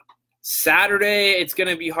 Saturday, it's going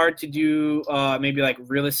to be hard to do maybe like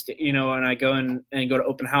real estate, when I go and go to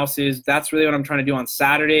open houses. That's really what I'm trying to do on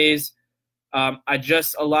Saturdays. A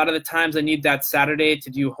lot of the times I need that Saturday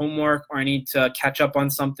to do homework, or I need to catch up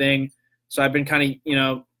on something. So I've been kind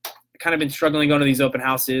of been struggling going to these open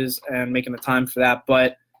houses and making the time for that.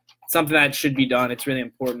 But something that should be done. It's really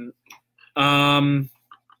important. But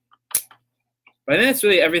I think that's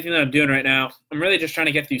really everything that I'm doing right now. I'm really just trying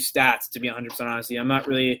to get through stats, to be 100% honest.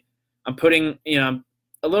 I'm putting,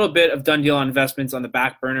 a little bit of done deal on investments on the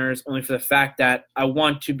back burners, only for the fact that I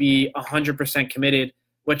want to be 100% committed,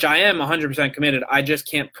 which I am 100% committed. I just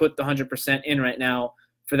can't put the 100% in right now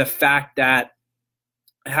for the fact that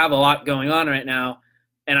I have a lot going on right now,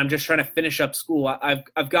 and I'm just trying to finish up school.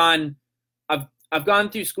 I've gone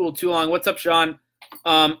through school too long. What's up, Sean?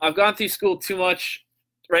 I've gone through school too much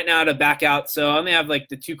right now to back out. So I only have like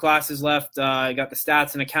the 2 classes left. I got the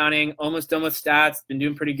stats and accounting, almost done with stats. Been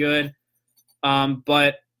doing pretty good.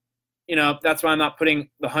 But that's why I'm not putting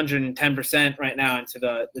the 110% right now into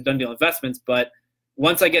the done deal investments. But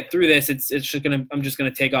once I get through this, I'm just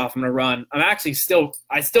gonna take off. I'm gonna run. I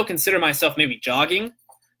still consider myself maybe jogging,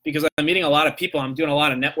 because I'm meeting a lot of people. I'm doing a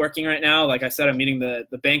lot of networking right now. Like I said, I'm meeting the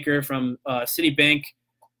banker from Citibank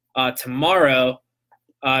tomorrow.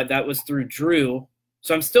 That was through Drew.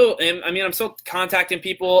 So I'm still contacting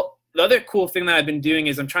people. The other cool thing that I've been doing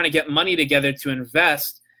is I'm trying to get money together to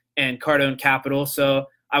invest in Cardone Capital. So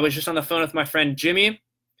I was just on the phone with my friend Jimmy.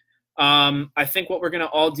 I think what we're going to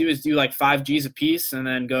all do is do like 5 Gs a piece and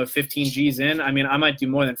then go 15 Gs in. I mean, I might do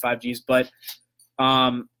more than 5 Gs, but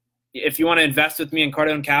if you want to invest with me in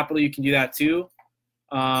Cardone Capital, you can do that too.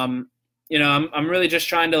 I'm really just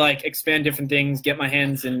trying to like expand different things, get my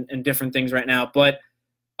hands in different things right now. But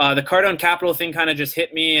the Cardone Capital thing kind of just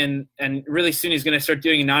hit me, and really soon he's going to start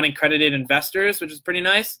doing non-accredited investors, which is pretty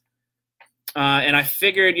nice. And I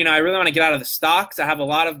figured, I really want to get out of the stocks. I have a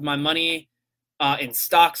lot of my money in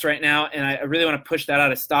stocks right now, and I really want to push that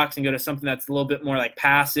out of stocks and go to something that's a little bit more like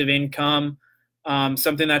passive income,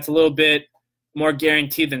 something that's a little bit more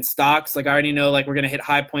guaranteed than stocks. Like I already know, like we're going to hit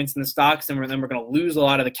high points in the stocks, and then we're going to lose a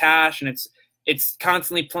lot of the cash, and it's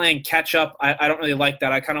constantly playing catch up. I don't really like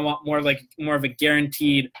that. I kind of want more of a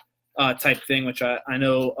guaranteed type thing, which I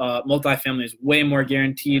know multifamily is way more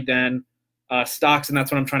guaranteed than stocks, and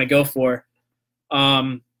that's what I'm trying to go for.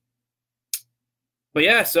 But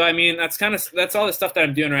yeah, so I mean, that's all the stuff that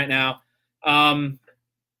I'm doing right now. I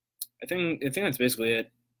think that's basically it.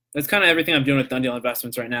 That's kind of everything I'm doing with done deal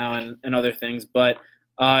investments right now and other things. But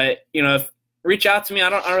reach out to me. I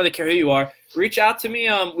don't really care who you are. Reach out to me.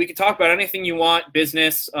 We can talk about anything you want,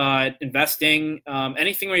 business, investing,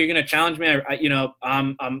 anything where you're going to challenge me.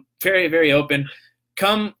 I'm very, very open.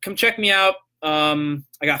 Come check me out. I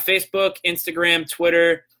got Facebook, Instagram,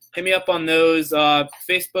 Twitter. Hit me up on those.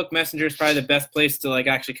 Facebook Messenger is probably the best place to like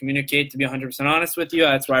actually communicate, to be 100% honest with you.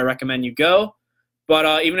 That's where I recommend you go.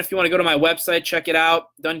 But even if you want to go to my website, check it out,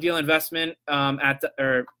 Done Deal Investment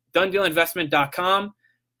or donedealinvestment.com.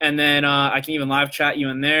 And then I can even live chat you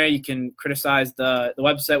in there. You can criticize the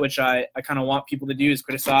website, which I kind of want people to do, is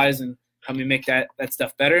criticize and help me make that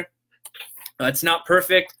stuff better. It's not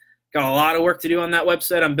perfect. Got a lot of work to do on that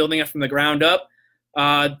website. I'm building it from the ground up.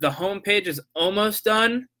 The homepage is almost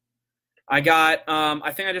done. I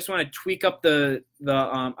think I just want to tweak up I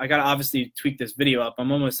got to obviously tweak this video up. I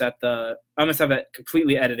almost have it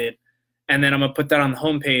completely edited. And then I'm going to put that on the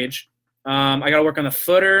homepage. I got to work on the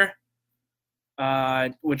footer,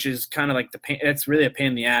 which is kind of like it's really a pain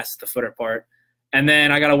in the ass, the footer part. And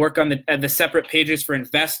then I got to work on the separate pages for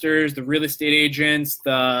investors, the real estate agents,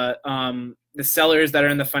 the sellers that are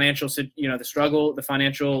in the financial, the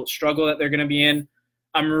financial struggle that they're going to be in.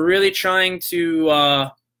 I'm really trying to,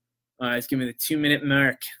 let's give me the 2-minute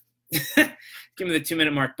mark. Give me the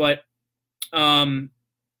 2-minute mark. But, I'm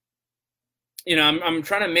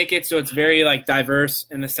trying to make it so it's very like diverse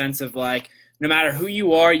in the sense of like, no matter who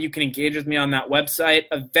you are, you can engage with me on that website.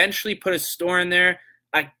 Eventually put a store in there.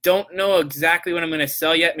 I don't know exactly what I'm going to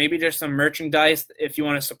sell yet. Maybe just some merchandise if you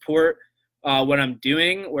want to support what I'm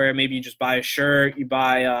doing, where maybe you just buy a shirt, you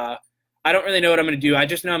buy I don't really know what I'm going to do. I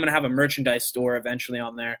just know I'm going to have a merchandise store eventually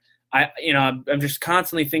on there. I'm just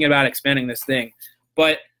constantly thinking about expanding this thing.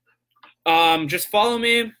 But just follow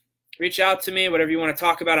me, reach out to me, whatever you want to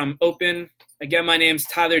talk about. I'm open. Again, my name's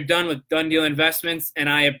Tyler Dunn with Done Deal Investments, and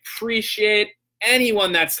I appreciate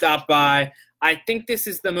anyone that stopped by. I think this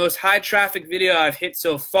is the most high traffic video I've hit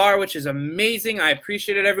so far, which is amazing. I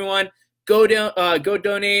appreciate it, everyone. Go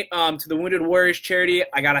donate to the Wounded Warriors charity.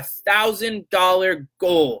 I got $1,000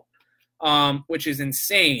 goal, which is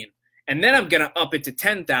insane. And then I'm going to up it to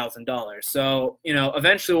 $10,000. So,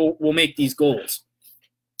 eventually we'll make these goals.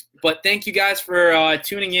 But thank you guys for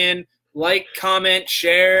tuning in. Like, comment,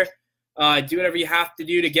 share. Do whatever you have to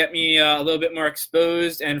do to get me a little bit more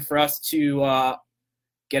exposed and for us to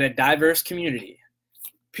get a diverse community.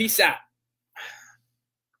 Peace out.